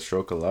work with a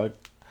stroke of luck.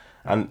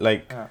 And,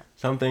 like,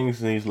 some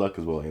things need luck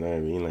as well, you know what I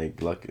mean?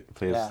 Like, luck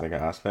plays, like,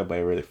 an aspect, but I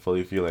really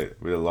fully feel like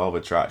with the law of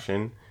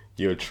attraction,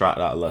 you attract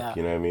that luck,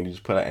 you know what I mean? You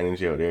just put that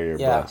energy out there, you're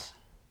blessed.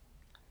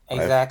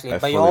 Exactly.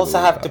 But you also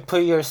have to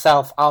put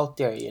yourself out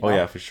there, you know? Oh,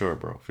 yeah, for sure,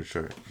 bro. For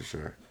sure.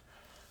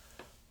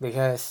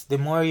 Because the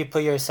more you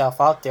put yourself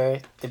out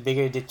there, the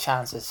bigger the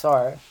chances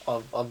are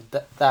of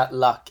that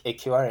luck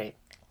occurring.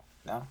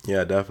 No?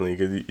 Yeah, definitely.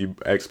 Because you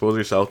expose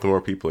yourself to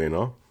more people, you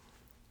know?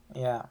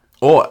 Yeah.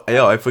 Oh,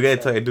 yo, I forget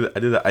to tell you, I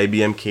did the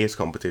IBM case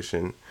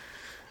competition.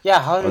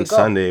 Yeah, how did it go?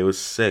 On Sunday, it was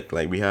sick.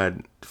 Like, we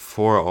had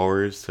 4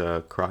 hours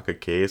to crack a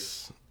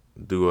case,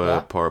 do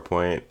a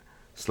PowerPoint,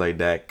 slide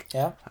deck,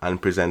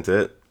 and present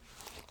it.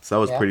 So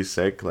that was pretty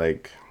sick.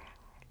 Like,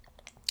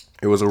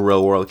 it was a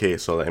real world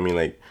case. So, I mean,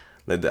 like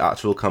the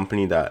actual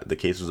company that the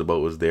case was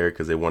about was there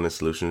because they wanted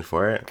solutions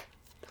for it.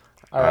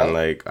 And,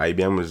 like,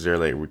 IBM was there,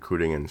 like,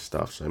 recruiting and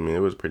stuff. So, I mean, it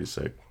was pretty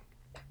sick.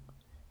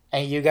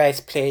 And you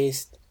guys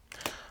placed...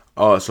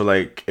 Oh, so,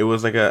 like, it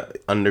was, like, a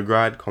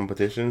undergrad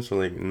competition. So,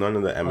 like, none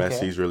of the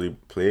MSCs really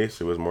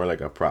placed. It was more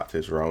like a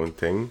practice round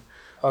thing.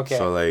 Okay.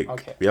 So,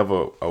 like, we have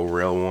a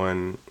real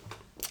one,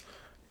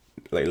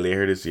 like,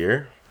 later this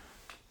year.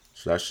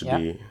 So, that should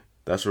be...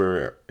 That's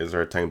where is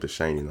our time to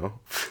shine, you know?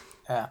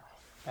 Yeah.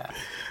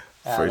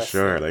 For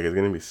sure. Sick. Like, it's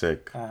going to be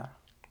sick.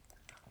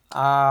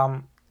 Yeah.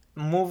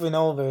 Moving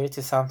over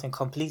to something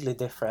completely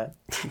different.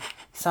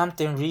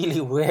 Something really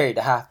weird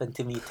happened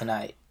to me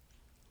tonight.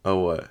 Oh,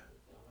 what?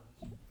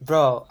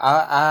 Bro,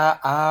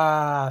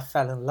 I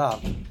fell in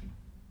love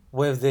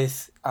with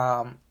this.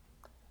 I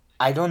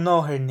don't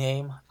know her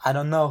name. I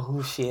don't know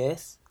who she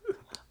is,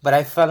 but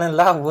I fell in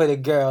love with a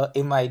girl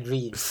in my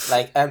dreams.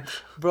 Like, and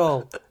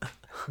bro,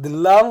 the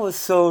love was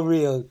so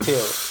real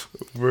too.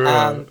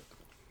 Bro.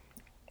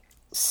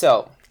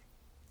 So,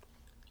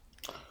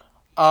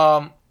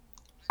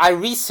 I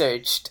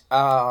researched.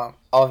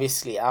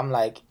 Obviously, I'm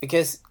like,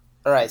 because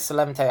alright. So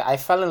let me tell you, I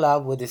fell in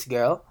love with this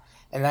girl.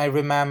 And I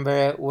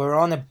remember we were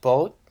on a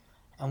boat,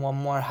 and what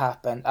more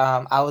happened?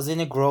 I was in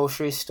a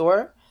grocery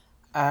store,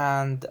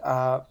 and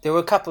there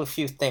were a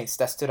few things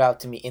that stood out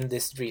to me in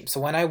this dream. So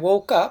when I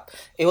woke up,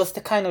 it was the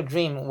kind of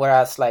dream where I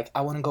was like,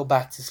 I want to go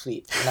back to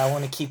sleep, and I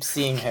want to keep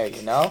seeing her,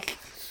 you know?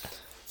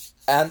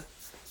 And,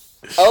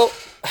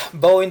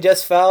 Boeing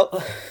just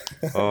fell.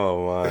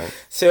 Oh, man.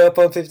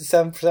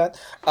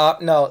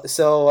 0.57%. No,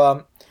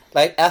 so,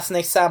 like, as an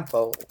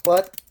example,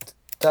 what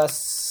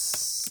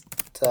does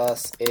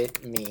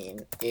it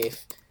mean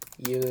if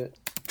you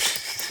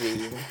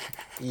dream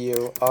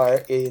you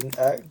are in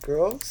a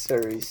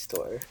grocery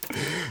store?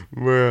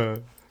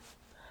 Bruh.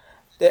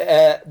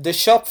 The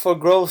shop for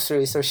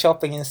groceries or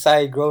shopping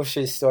inside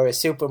grocery store or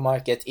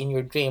supermarket in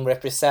your dream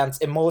represents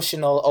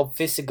emotional or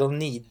physical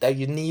need that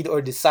you need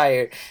or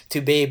desire to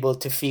be able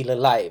to feel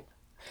alive.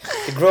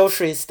 The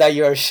groceries that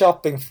you are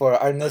shopping for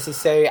are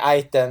necessary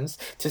items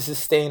to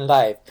sustain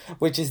life,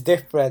 which is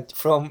different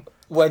from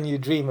when you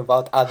dream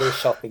about other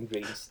shopping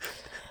dreams.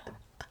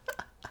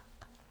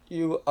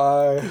 You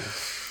are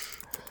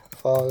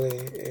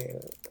falling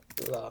in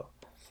love.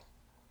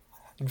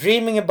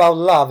 Dreaming about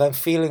love and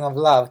feeling of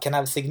love can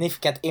have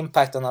significant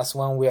impact on us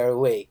when we are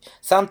awake.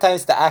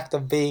 Sometimes the act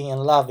of being in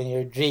love in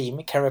your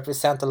dream can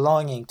represent a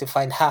longing to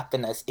find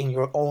happiness in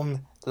your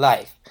own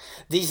life.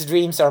 These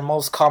dreams are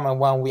most common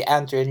when we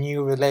enter a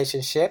new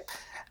relationship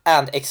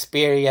and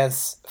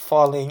experience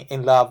falling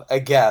in love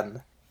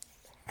again.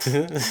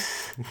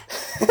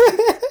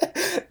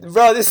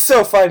 Bro, this is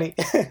so funny.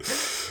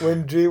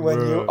 when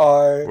you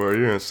are Bro,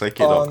 you're on on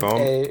psyche.com.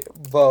 a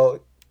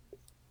boat.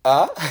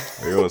 Are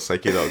you on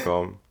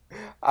psyche.com?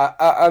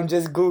 I'm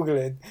just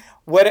Googling.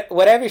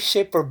 Whatever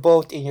ship or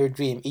boat in your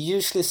dream, it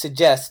usually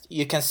suggests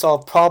you can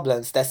solve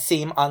problems that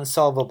seem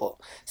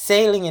unsolvable.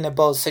 Sailing in a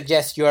boat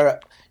suggests you're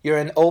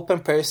an open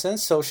person,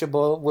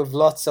 sociable, with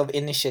lots of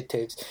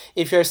initiatives.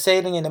 If you're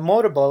sailing in a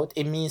motorboat,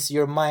 it means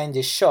your mind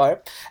is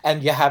sharp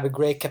and you have a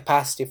great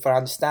capacity for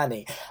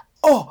understanding.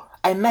 Oh,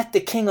 I met the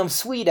King of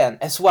Sweden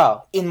as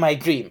well in my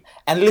dream.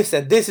 And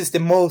listen, this is the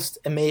most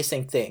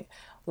amazing thing.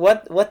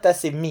 What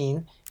does it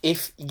mean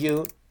if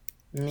you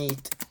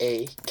meet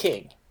a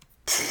king?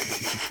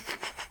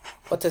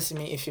 What does it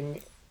mean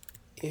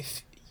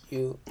if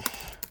you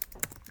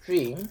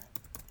dream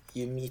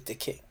you meet a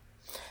king?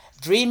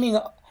 Dreaming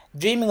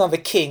of a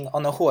king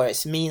on a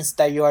horse means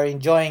that you are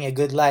enjoying a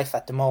good life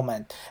at the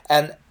moment,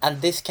 and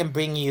this can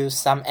bring you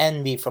some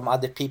envy from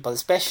other people,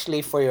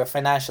 especially for your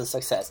financial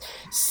success.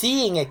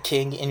 Seeing a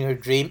king in your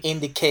dream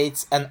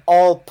indicates an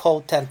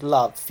all-potent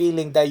love,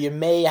 feeling that you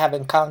may have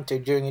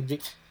encountered during a dream.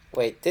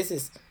 Wait,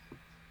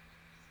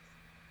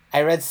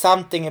 I read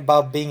something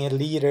about being a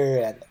leader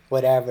and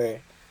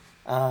whatever.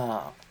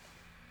 That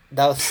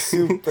was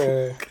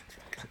super,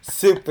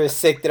 super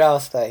sick. That I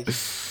was like,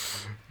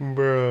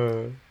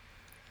 Bruh.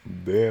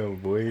 Damn,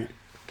 boy.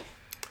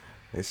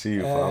 I see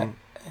you, fam.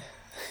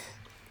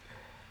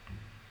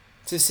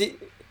 to see.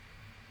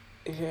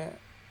 Yeah.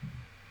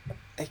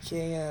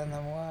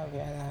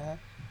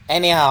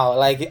 Anyhow,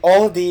 like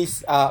all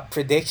these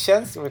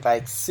predictions were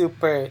like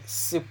super,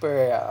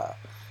 super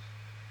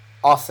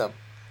awesome.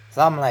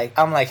 So I'm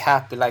like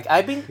happy. Like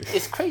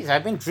it's crazy.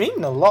 I've been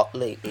dreaming a lot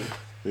lately.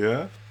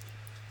 Yeah?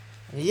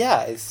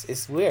 Yeah,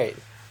 it's weird.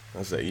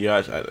 I said,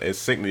 yeah, it's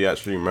sick that you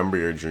actually remember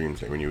your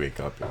dreams, like when you wake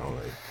up, you know,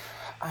 like.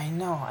 I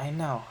know.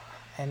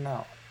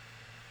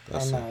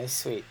 That's I know, it. it's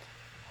sweet.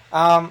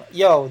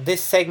 Yo,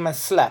 this segment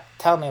slept.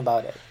 Tell me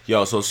about it.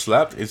 Yo, so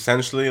slept,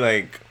 essentially,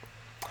 like.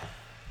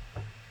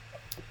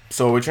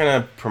 So we're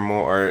trying to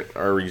promote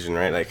our region,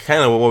 right? Like,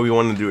 kind of what we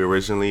want to do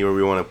originally, where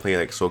we want to play,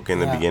 like, soca in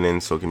the beginning,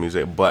 soca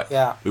music, but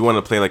we want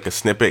to play, like, a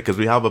snippet, because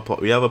we have a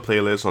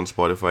playlist on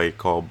Spotify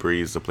called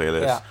Breeze, the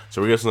playlist. Yeah.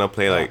 So we're just going to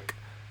play, like,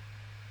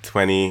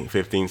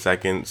 15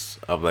 seconds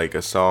of, like,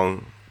 a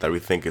song that we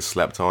think is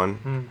slept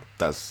on,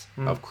 that's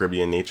of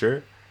Caribbean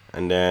nature,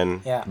 and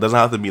then it doesn't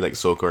have to be, like,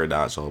 soca or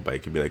dancehall, but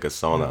it could be, like, a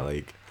song that,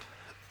 like,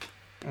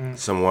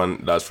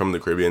 someone that's from the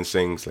Caribbean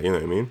sings, like, you know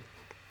what I mean?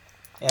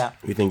 Yeah.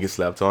 We think is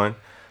slept on.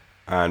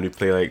 And we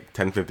play like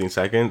 10-15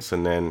 seconds,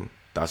 and then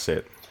that's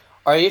it.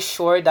 Are you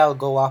sure that'll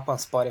go up on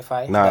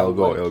Spotify? Nah,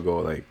 it'll go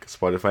like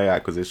Spotify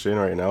acquisition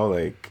right now.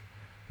 Like,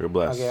 you're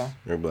blessed. Okay.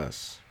 You're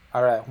blessed.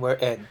 All right, we're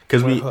in.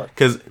 Because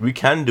we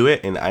can do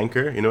it in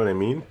Anchor. You know what I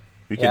mean?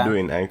 We can do it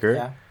in Anchor.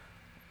 Yeah.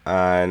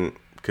 And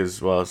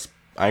because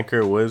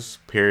Anchor was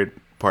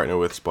partnered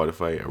with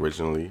Spotify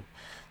originally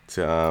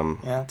to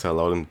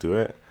allow them to do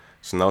it.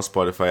 So now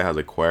Spotify has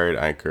acquired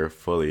Anchor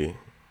fully.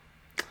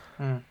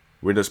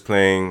 We're just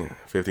playing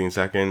 15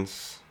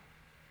 seconds.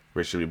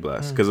 We should be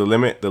blessed. Because the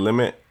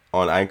limit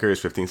on Anchor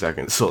is 15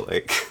 seconds. So,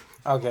 like...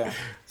 Okay.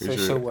 So it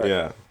should work.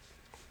 Yeah.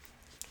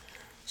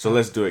 So,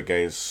 let's do it,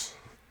 guys.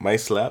 My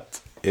slept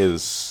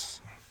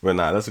is... Well,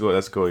 nah, let's go.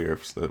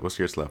 What's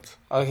your slept?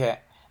 Okay.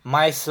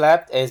 My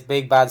slept is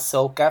Big Bad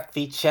Soca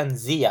featuring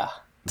Zia.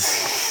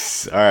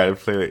 Alright,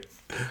 play it.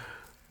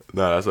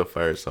 No, that's a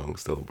fire song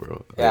still,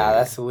 bro. Yeah,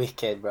 that's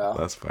wicked, bro.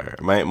 That's fire.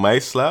 My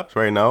slept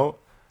right now...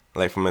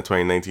 Like from the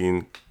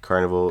 2019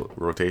 Carnival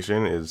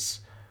rotation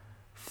is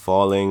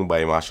Falling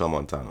by Machel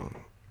Montano.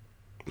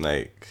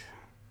 Like,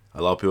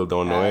 a lot of people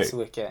don't know it.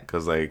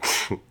 Because, like,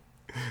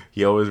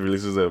 he always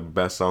releases the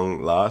best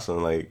song last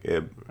and, like,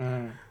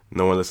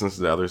 no one listens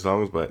to the other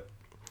songs. But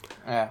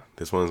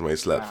this one's my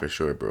slap for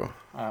sure, bro.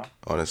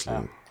 Honestly.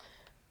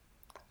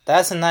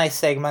 That's a nice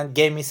segment.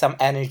 Gave me some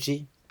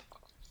energy.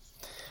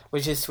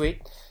 Which is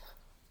sweet.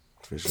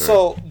 For sure.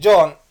 So,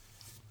 John,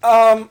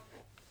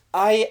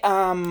 I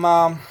am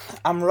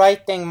I'm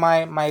writing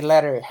my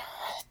letter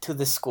to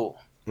the school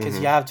because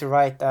you have to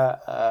write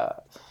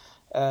a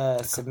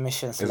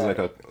submissions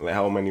letter. It's like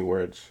how many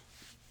words?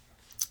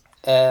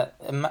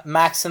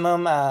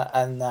 Maximum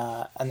an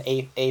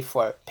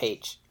A4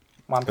 page,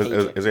 1 page.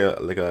 Is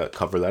it like a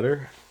cover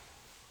letter?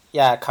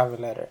 Yeah, a cover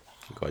letter.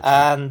 Gotcha.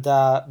 And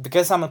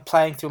because I'm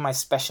applying through my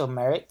special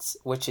merits,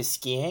 which is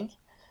skiing,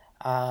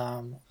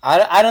 I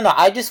don't know.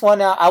 I just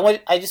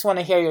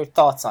wanna hear your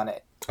thoughts on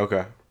it.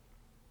 Okay.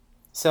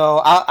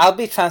 So I'll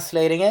be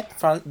translating it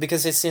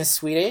because it's in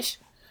Swedish,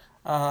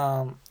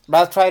 but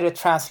I'll try to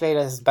translate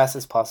it as best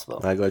as possible.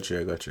 I got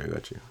you.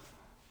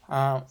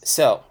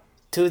 So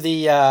to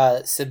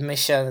the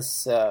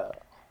submissions,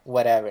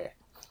 whatever.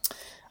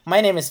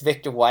 My name is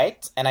Victor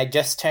White, and I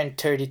just turned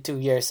 32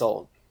 years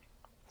old.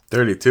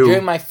 32.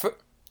 During my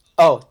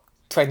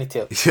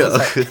 22.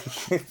 Yeah.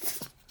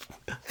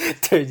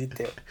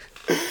 32.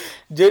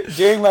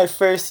 During my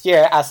first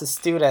year as a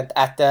student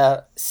at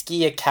the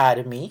ski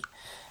academy,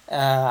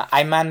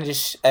 I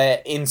managed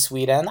in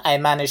Sweden. I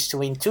managed to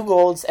win 2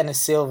 golds and a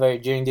silver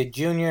during the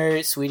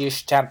Junior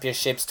Swedish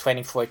Championships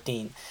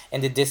 2014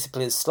 in the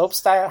disciplines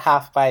slopestyle,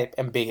 halfpipe,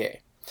 and big air.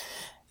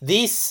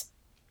 These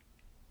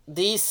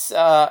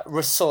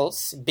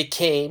results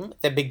became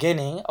the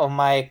beginning of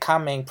my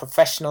coming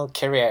professional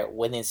career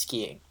within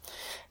skiing.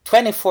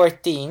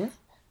 2014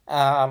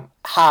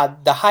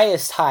 had the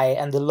highest high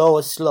and the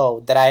lowest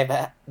low that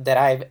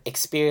I've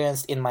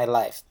experienced in my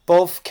life,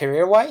 both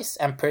career-wise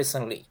and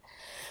personally.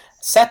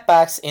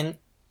 Setbacks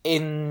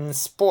in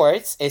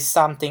sports is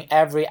something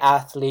every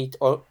athlete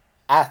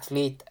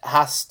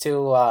has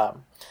to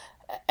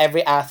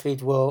every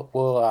athlete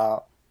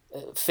will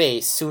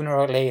face sooner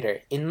or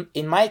later.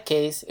 In my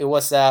case, it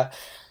was a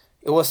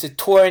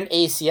torn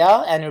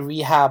ACL and a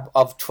rehab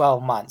of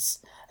 12 months.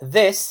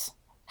 This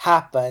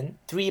happened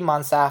 3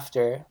 months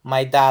after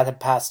my dad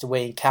had passed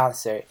away in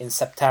cancer in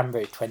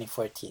September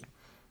 2014.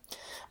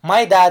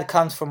 My dad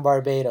comes from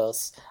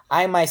Barbados.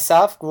 I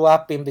myself grew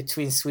up in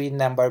between Sweden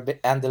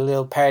and the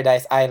little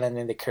paradise island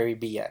in the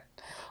Caribbean.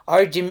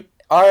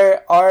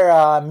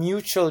 Our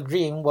mutual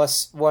dream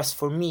was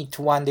for me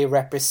to one day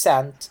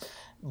represent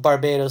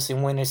Barbados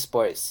in winter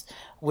sports,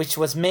 which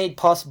was made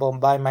possible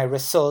by my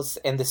results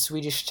in the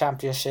Swedish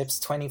Championships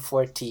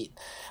 2014,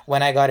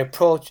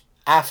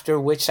 after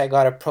which I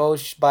got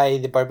approached by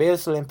the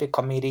Barbados Olympic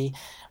Committee,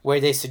 where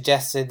they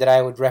suggested that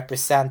I would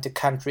represent the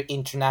country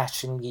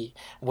internationally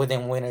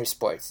within winter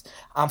sports.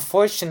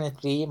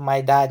 Unfortunately,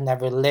 my dad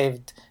never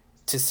lived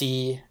to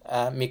see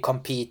me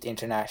compete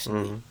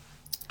internationally. Mm-hmm.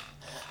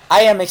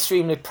 I am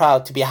extremely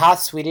proud to be half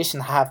Swedish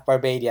and half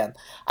Barbadian.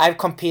 I've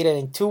competed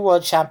in 2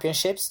 World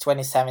Championships,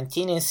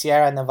 2017 in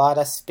Sierra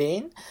Nevada,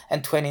 Spain,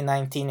 and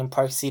 2019 in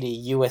Park City,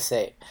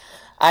 USA.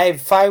 I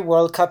have 5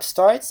 World Cup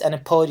starts and a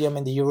podium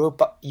in the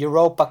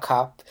Europa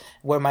Cup,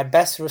 where my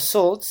best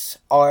results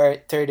are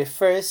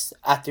 31st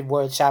at the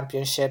World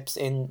Championships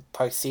in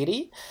Park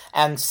City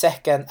and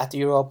 2nd at the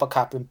Europa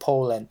Cup in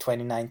Poland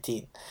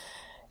 2019.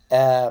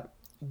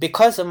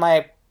 Because of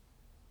my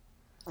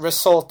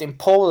result in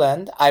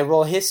Poland, I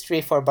wrote history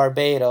for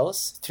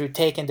Barbados through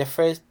taking the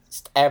first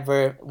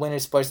ever winter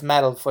sports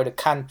medal for the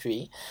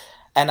country,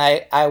 and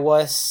I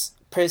was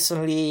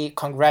personally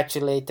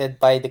congratulated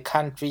by the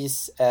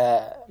country's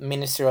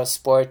Minister of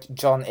Sport,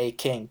 John A.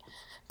 King,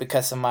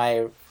 because of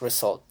my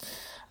result.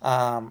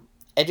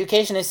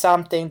 Education is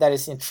something that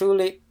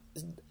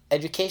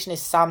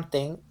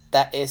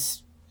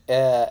is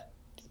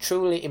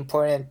truly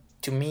important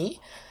to me.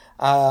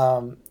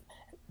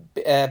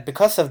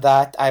 Because of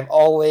that, I've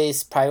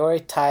always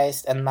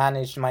prioritized and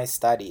managed my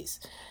studies.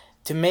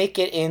 To make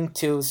it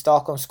into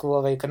Stockholm School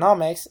of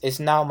Economics is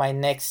now my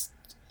next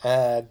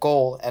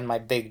goal and my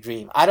big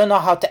dream. I don't know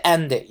how to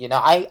end it.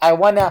 I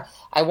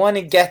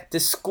wanna get the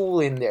school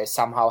in there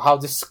somehow. How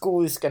the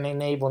school is gonna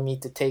enable me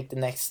to take the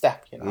next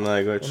step.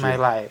 My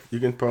life. You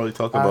can probably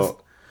talk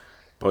about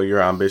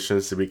your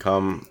ambitions to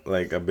become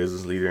like a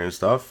business leader and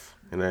stuff.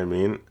 You know what I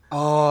mean?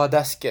 Oh,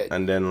 that's good.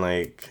 And then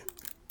like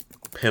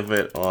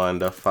pivot on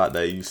the fact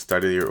that you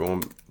started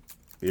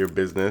your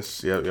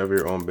business. You have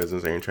your own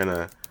business, and you're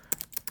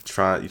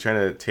trying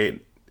to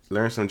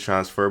learn some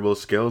transferable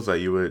skills that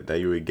you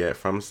would get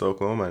from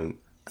Stockholm and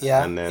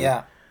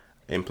then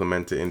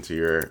implement it into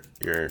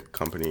your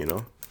company,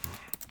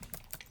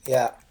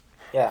 Yeah,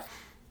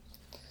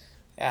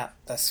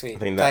 that's sweet.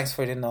 Thanks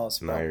for the notes,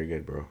 bro. Nah, you're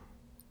good, bro.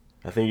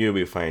 I think you'll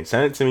be fine.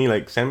 Send it to me,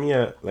 send me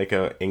a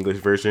English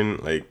version,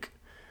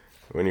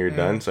 when you're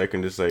done, so I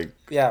can just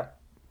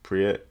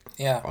pre it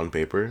on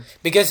paper.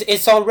 Because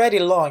it's already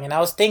long, and I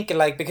was thinking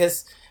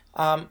because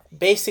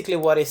basically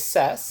what it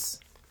says.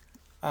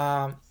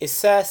 Write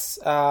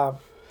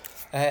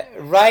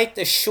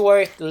a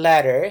short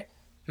letter,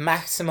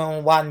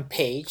 maximum 1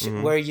 page,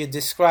 where you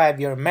describe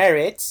your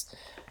merits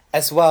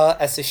as well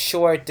as a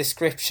short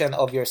description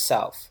of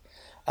yourself.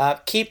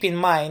 Keep in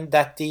mind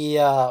that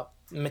the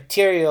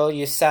material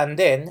you send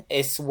in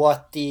is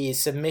what the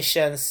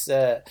submissions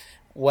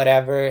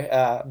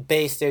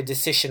base their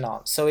decision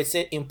on. So it's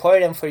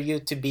important for you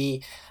to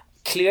be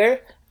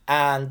clear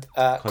and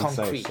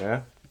concrete.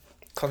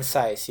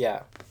 Concise,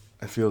 yeah.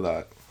 I feel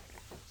that.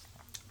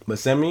 But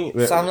send me.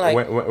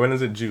 When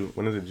is it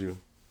due?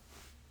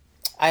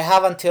 I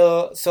have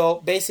until.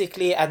 So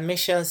basically,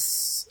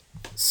 admissions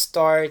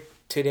start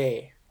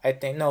today. I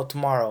think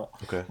tomorrow.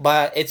 Okay.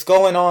 But it's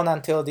going on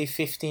until the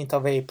 15th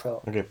of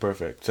April. Okay,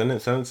 perfect. Send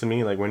it to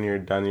me when you're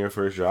done your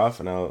first draft,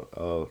 and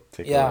I'll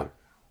take a look.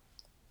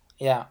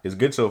 Yeah. It's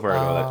good so far.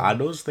 Add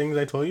those things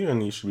I told you,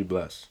 and you should be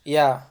blessed.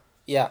 Yeah.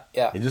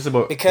 It's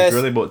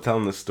really about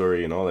telling the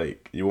story.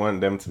 You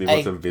want them to be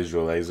able to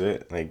visualize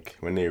it,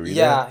 when they read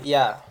it.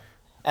 Yeah.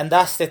 And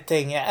that's the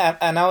thing.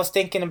 And I was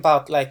thinking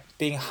about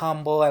being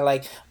humble and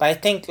but I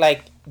think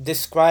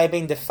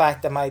describing the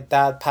fact that my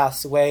dad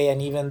passed away,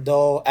 and even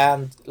though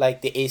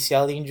the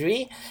ACL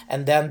injury,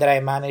 and then that I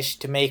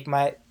managed to make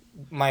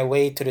my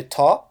way to the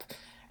top,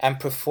 and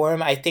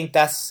perform, I think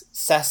that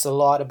says a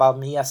lot about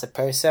me as a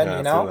person, Yeah, you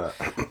I know.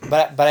 feel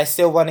that. But I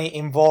still want to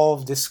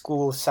involve the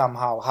school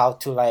somehow, how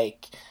to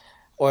like,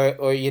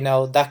 or you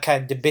know, that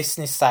kind, the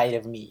business side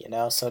of me, you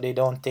know, so they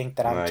don't think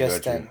that No, I'm I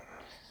just got you.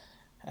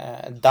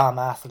 an dumb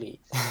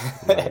athlete.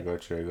 No, I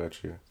got you. I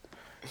got you.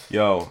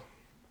 Yo,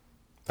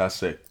 that's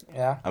sick.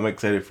 Yeah, I'm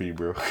excited for you,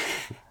 bro.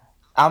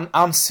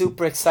 I'm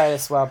super excited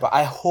as well, but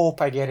I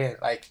hope I get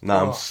it. Like,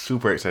 Nah, I'm oh,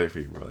 super excited for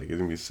you, bro. Like, it's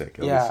gonna be sick.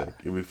 It'll be yeah, sick.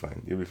 You'll be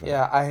fine. You'll be fine.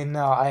 yeah, I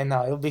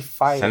know, it'll be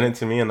Send fire, it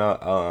to me and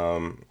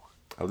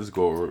I'll just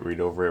go read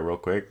over it real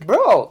quick.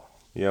 bro.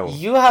 Yo,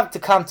 You have to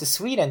come to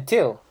Sweden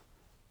too.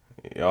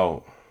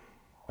 yo,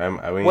 I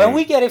mean, When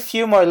we get a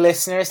few more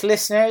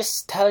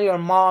listeners, tell your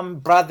mom,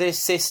 brother,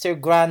 sister,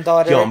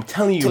 granddaughter yo, I'm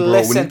telling you, to bro. We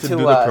listen need to to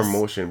do the us.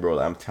 promotion, bro.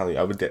 I'm telling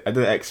you, I did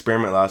an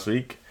experiment last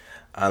week,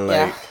 and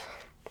like, Yeah,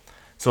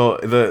 so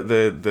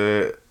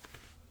the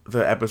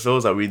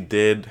episodes that we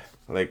did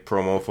like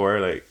promo for,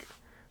 like,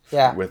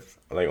 yeah, with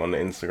like on the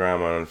Instagram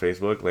and on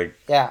Facebook, like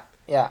yeah,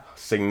 yeah,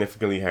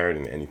 significantly higher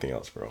than anything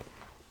else, bro.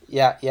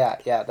 yeah, yeah,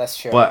 yeah. That's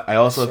true. But I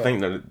also That's true.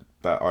 think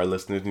that our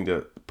listeners need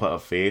to put a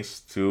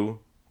face to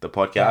the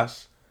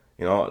podcast.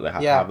 You know,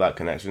 like Yeah. have that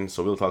connection.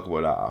 So we'll talk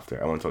about that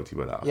after. I want to talk to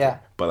you about that after. Yeah.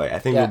 But like, I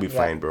think Yeah, you'll be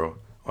yeah. fine, bro.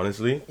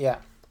 Honestly, Yeah,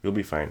 you'll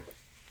be fine.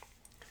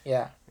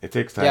 yeah, It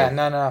takes time. yeah.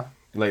 No.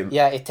 Like,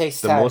 Yeah, it takes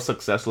the time. most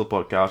successful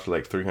podcast are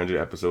like 300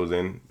 episodes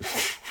in.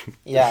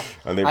 Yeah,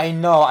 And they I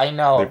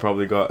know. they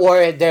probably got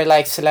Or they're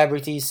like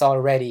celebrities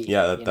already.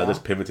 yeah you that know?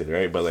 just pivoted,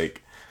 right? But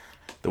like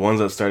the ones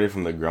that started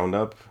from the ground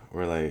up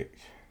were like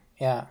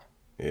Yeah.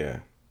 yeah.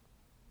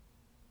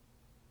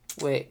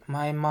 Wait,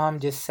 my mom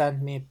just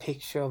sent me a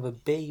picture of a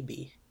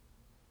baby.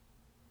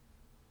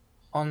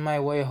 On my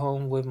way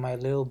home with my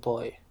little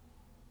boy.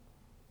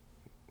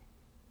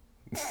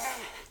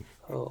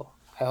 Oh,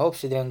 I hope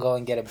she didn't go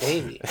and get a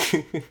baby.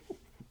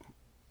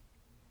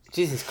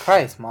 Jesus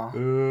Christ, Mom.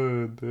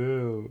 Oh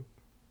damn.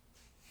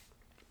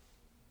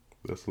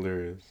 That's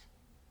hilarious.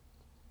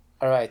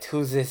 Alright,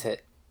 whose is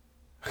it?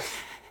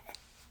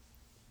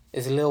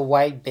 Is a little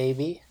white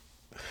baby?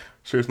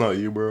 Sure it's not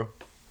you, bro.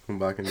 From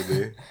back in the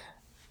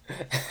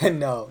day.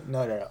 No.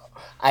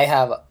 I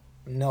have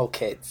no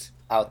kids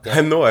out there.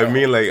 I know, I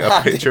mean like a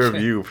I'm picture of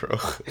kidding. you, bro.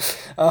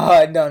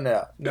 Oh,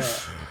 no.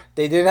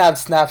 They didn't have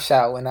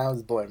Snapchat when I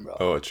was born, bro.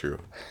 Oh, true.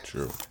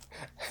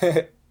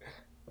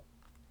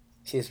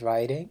 She's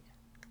writing.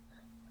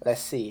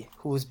 Let's see.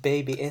 Whose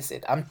baby is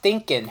it? I'm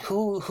thinking.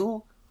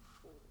 Who?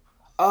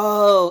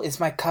 Oh, it's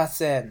my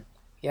cousin.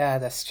 Yeah,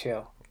 that's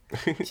true.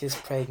 She's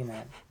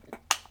pregnant.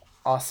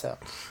 Awesome.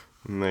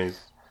 Nice.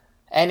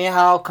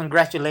 Anyhow,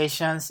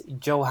 congratulations,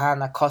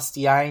 Johanna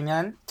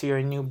Kostiainen, to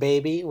your new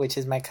baby, which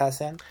is my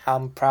cousin.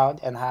 I'm proud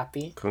and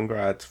happy.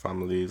 Congrats,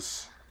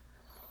 families.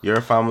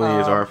 Your family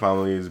is our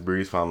family, is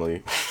Bree's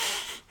family.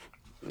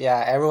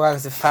 Yeah,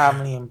 everyone's a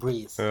family in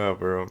Breeze. Yeah,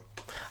 bro.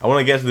 I want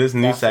to get to this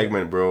new Definitely.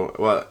 segment, bro.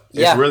 Well, it's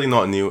Yeah. really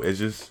not new. It's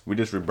just we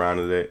just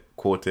rebranded it,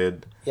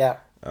 quoted. Yeah.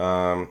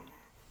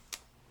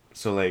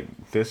 So like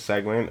this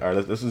segment, or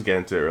let's just get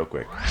into it real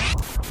quick.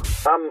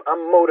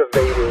 I'm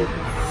motivated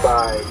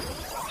by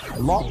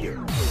lawyer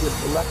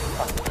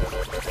with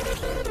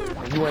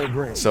you ain't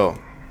great. So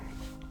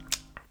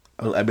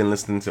I've been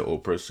listening to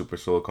Oprah's Super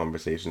Soul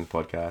Conversations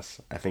podcast.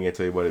 I think I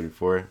told you about it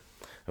before.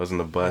 I was on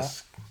the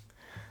bus,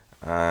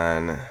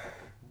 and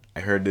I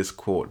heard this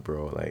quote,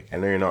 bro. Like, I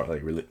know you're not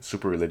like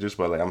super religious,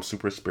 but like I'm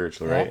super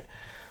spiritual, Yeah. right?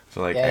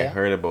 So like Yeah, I yeah.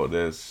 heard about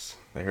this.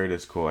 I heard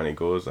this quote, and it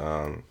goes,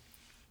 how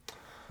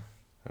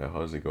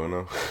does it go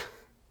now?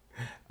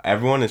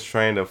 Everyone is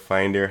trying to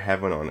find their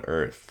heaven on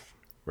earth,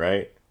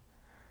 right?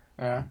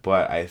 Yeah.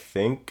 But I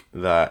think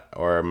that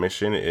our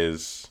mission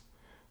is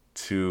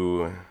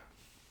to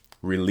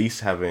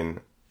release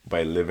heaven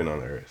by living on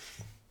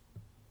earth.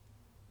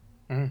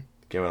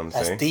 Get what I'm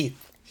That's saying? deep.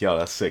 Yo,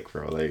 that's sick,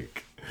 bro.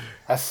 Like,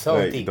 That's so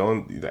like deep.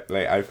 don't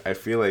like. I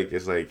feel like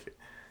it's like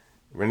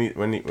when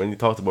you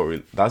talked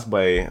about that's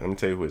by, let me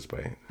tell you who it's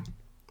by,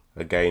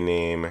 a guy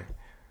named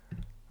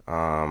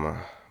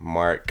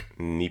Mark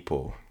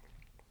Nepo.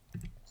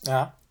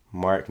 Yeah.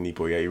 Mark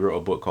Nepo, yeah, he wrote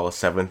a book called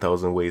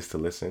 7,000 Ways to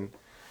Listen.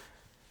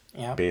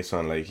 Yeah. Based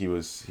on like he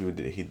was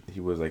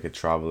like a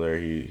traveler.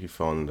 He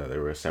found that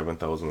there were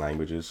 7,000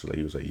 languages. So like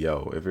he was like,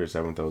 yo, if there's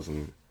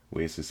 7,000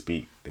 ways to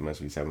speak, there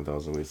must be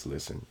 7,000 ways to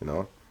listen. You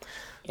know.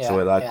 Yeah.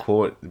 So that yeah.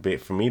 quote,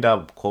 for me,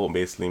 that quote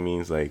basically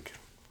means like,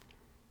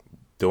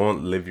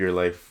 don't live your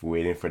life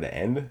waiting for the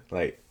end,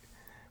 like,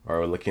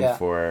 or looking Yeah.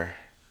 for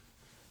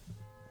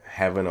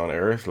heaven on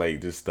earth, like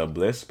just the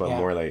bliss, but Yeah.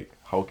 more like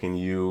how can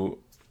you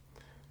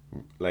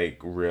like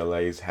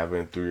realize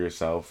heaven through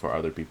yourself for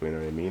other people, you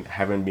know what I mean?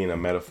 Heaven being a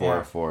metaphor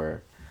Yeah.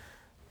 for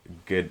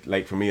good,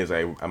 like for me is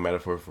like a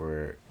metaphor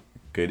for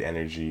good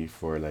energy,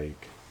 for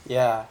like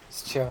Yeah,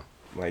 it's true.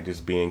 like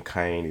just being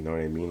kind, you know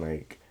what I mean?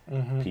 Like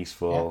Mm-hmm.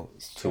 peaceful Yeah,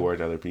 it's true.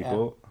 towards other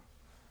people.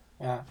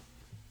 Yeah.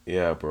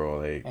 Yeah, bro,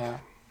 like Yeah.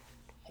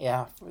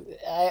 Yeah.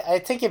 I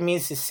think it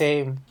means the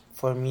same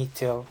for me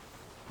too.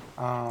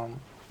 I'm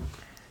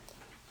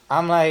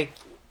like,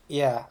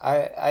 yeah,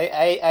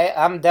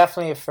 I'm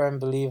definitely a firm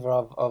believer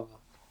of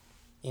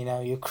you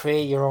know, you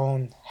create your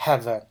own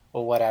heaven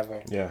or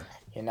whatever. Yeah.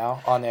 You know,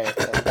 on earth.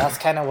 And that's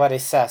kind of what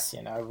it says,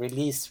 you know,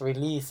 release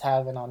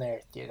heaven on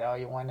earth. You know,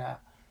 you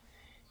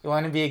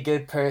wanna be a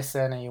good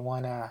person, and you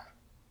wanna,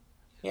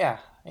 yeah,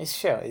 it's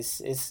sure.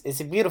 It's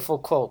a beautiful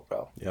quote,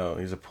 bro. Yo,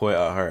 he's a poet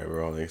at heart,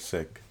 bro. He's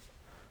sick.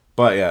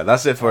 But yeah,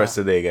 that's it for us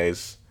today,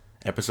 guys.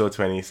 Episode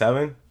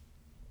 27.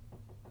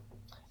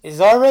 It's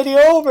already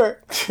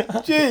over.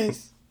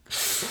 Jeez.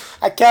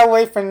 I can't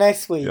wait for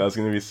next week. Yeah, it's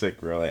gonna be sick,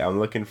 bro. Like, I'm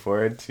looking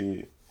forward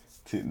to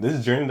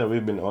this journey that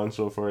we've been on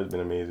so far. Has been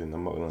amazing.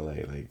 I'm not gonna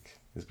lie, like,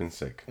 it's been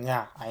sick.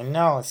 Yeah, I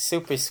know. It's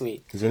super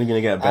sweet. It's only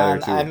gonna get better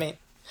too. I mean,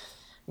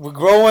 we're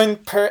growing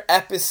per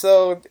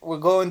episode. We're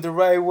going the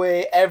right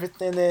way.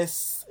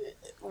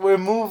 We're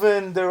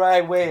moving the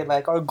right way.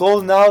 Like, our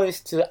goal now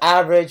is to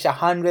average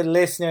 100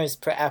 listeners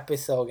per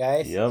episode,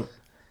 guys. Yep,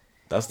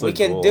 that's the we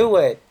can goal. do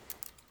it.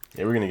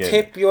 Yeah, we're gonna get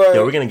Tip it. your-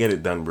 Yeah, we're gonna get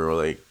it done, bro.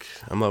 Like,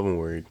 I'm not even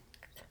worried.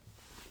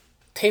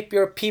 Tip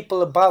your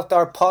people about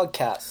our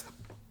podcast.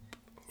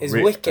 It's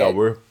wicked.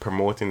 We're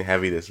promoting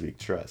heavy this week.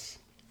 Trust.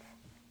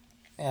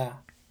 Yeah.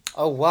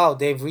 Oh wow,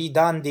 they've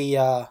redone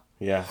the.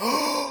 Yeah.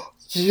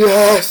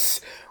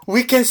 Yes,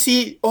 we can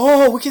see.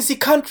 Oh, we can see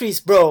countries,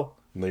 bro.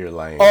 No, you're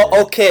lying. Oh,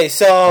 man. okay.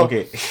 So,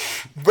 Okay.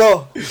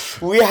 bro,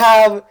 we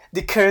have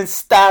the current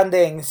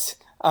standings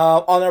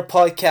on our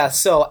podcast.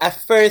 So, at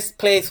first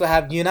place, we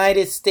have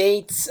United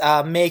States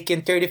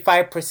making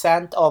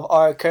 35% of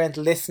our current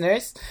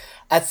listeners.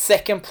 At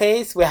second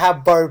place, we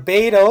have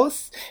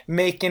Barbados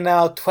making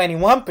out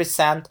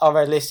 21% of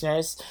our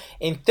listeners.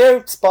 In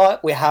third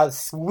spot, we have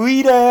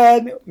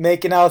Sweden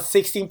making out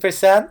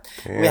 16%.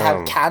 We have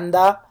Damn.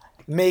 Canada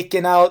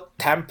making out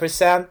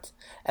 10%.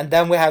 And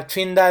then we have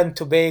Trinidad and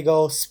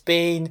Tobago,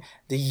 Spain,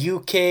 the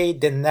UK,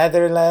 the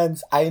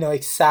Netherlands. I know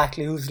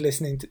exactly who's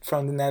listening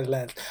from the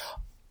Netherlands.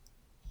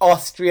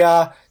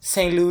 Austria,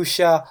 St.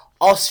 Lucia,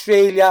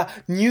 Australia,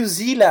 New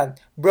Zealand,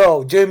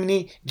 bro,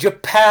 Germany,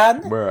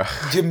 Japan, Bruh.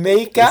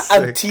 Jamaica, It's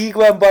sick.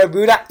 Antigua and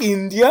Barbuda,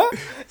 India,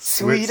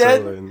 Sweden,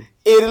 Switzerland.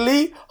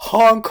 Italy,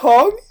 Hong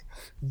Kong,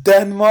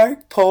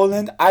 Denmark,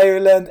 Poland,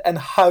 Ireland, and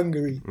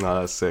Hungary. Nah,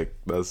 that's sick.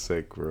 That's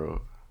sick,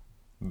 bro.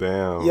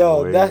 Damn.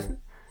 Yo, wait.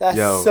 that's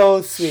Yo,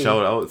 so sweet.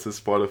 Shout out to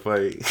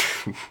Spotify.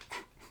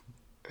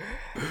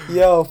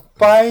 Yo,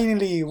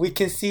 finally, we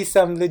can see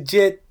some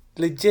legit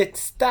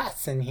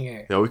stats in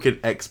here. Yo, we could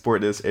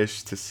export this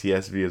ish to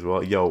CSV as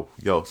well. Yo,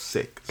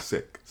 sick.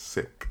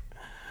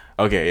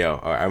 Okay, yo,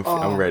 all right,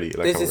 I'm ready.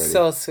 Like, This I'm is ready.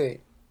 so sweet.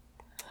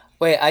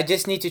 Wait, I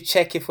just need to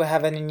check if we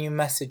have any new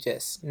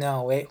messages.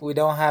 No, wait, we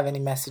don't have any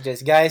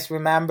messages. Guys,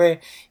 remember,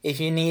 if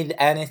you need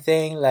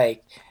anything,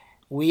 like,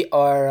 we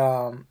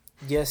are,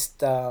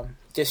 just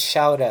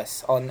shout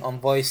us on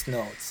voice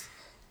notes.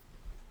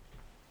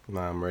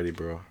 Nah, I'm ready,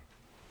 bro.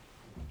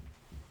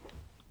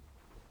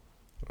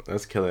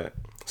 Let's kill it.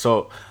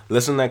 So,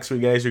 listen next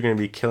week, guys. You're going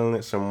to be killing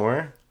it some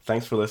more.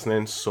 Thanks for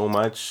listening so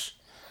much.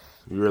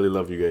 We really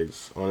love you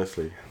guys,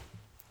 honestly.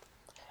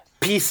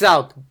 Peace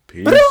out.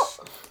 Peace.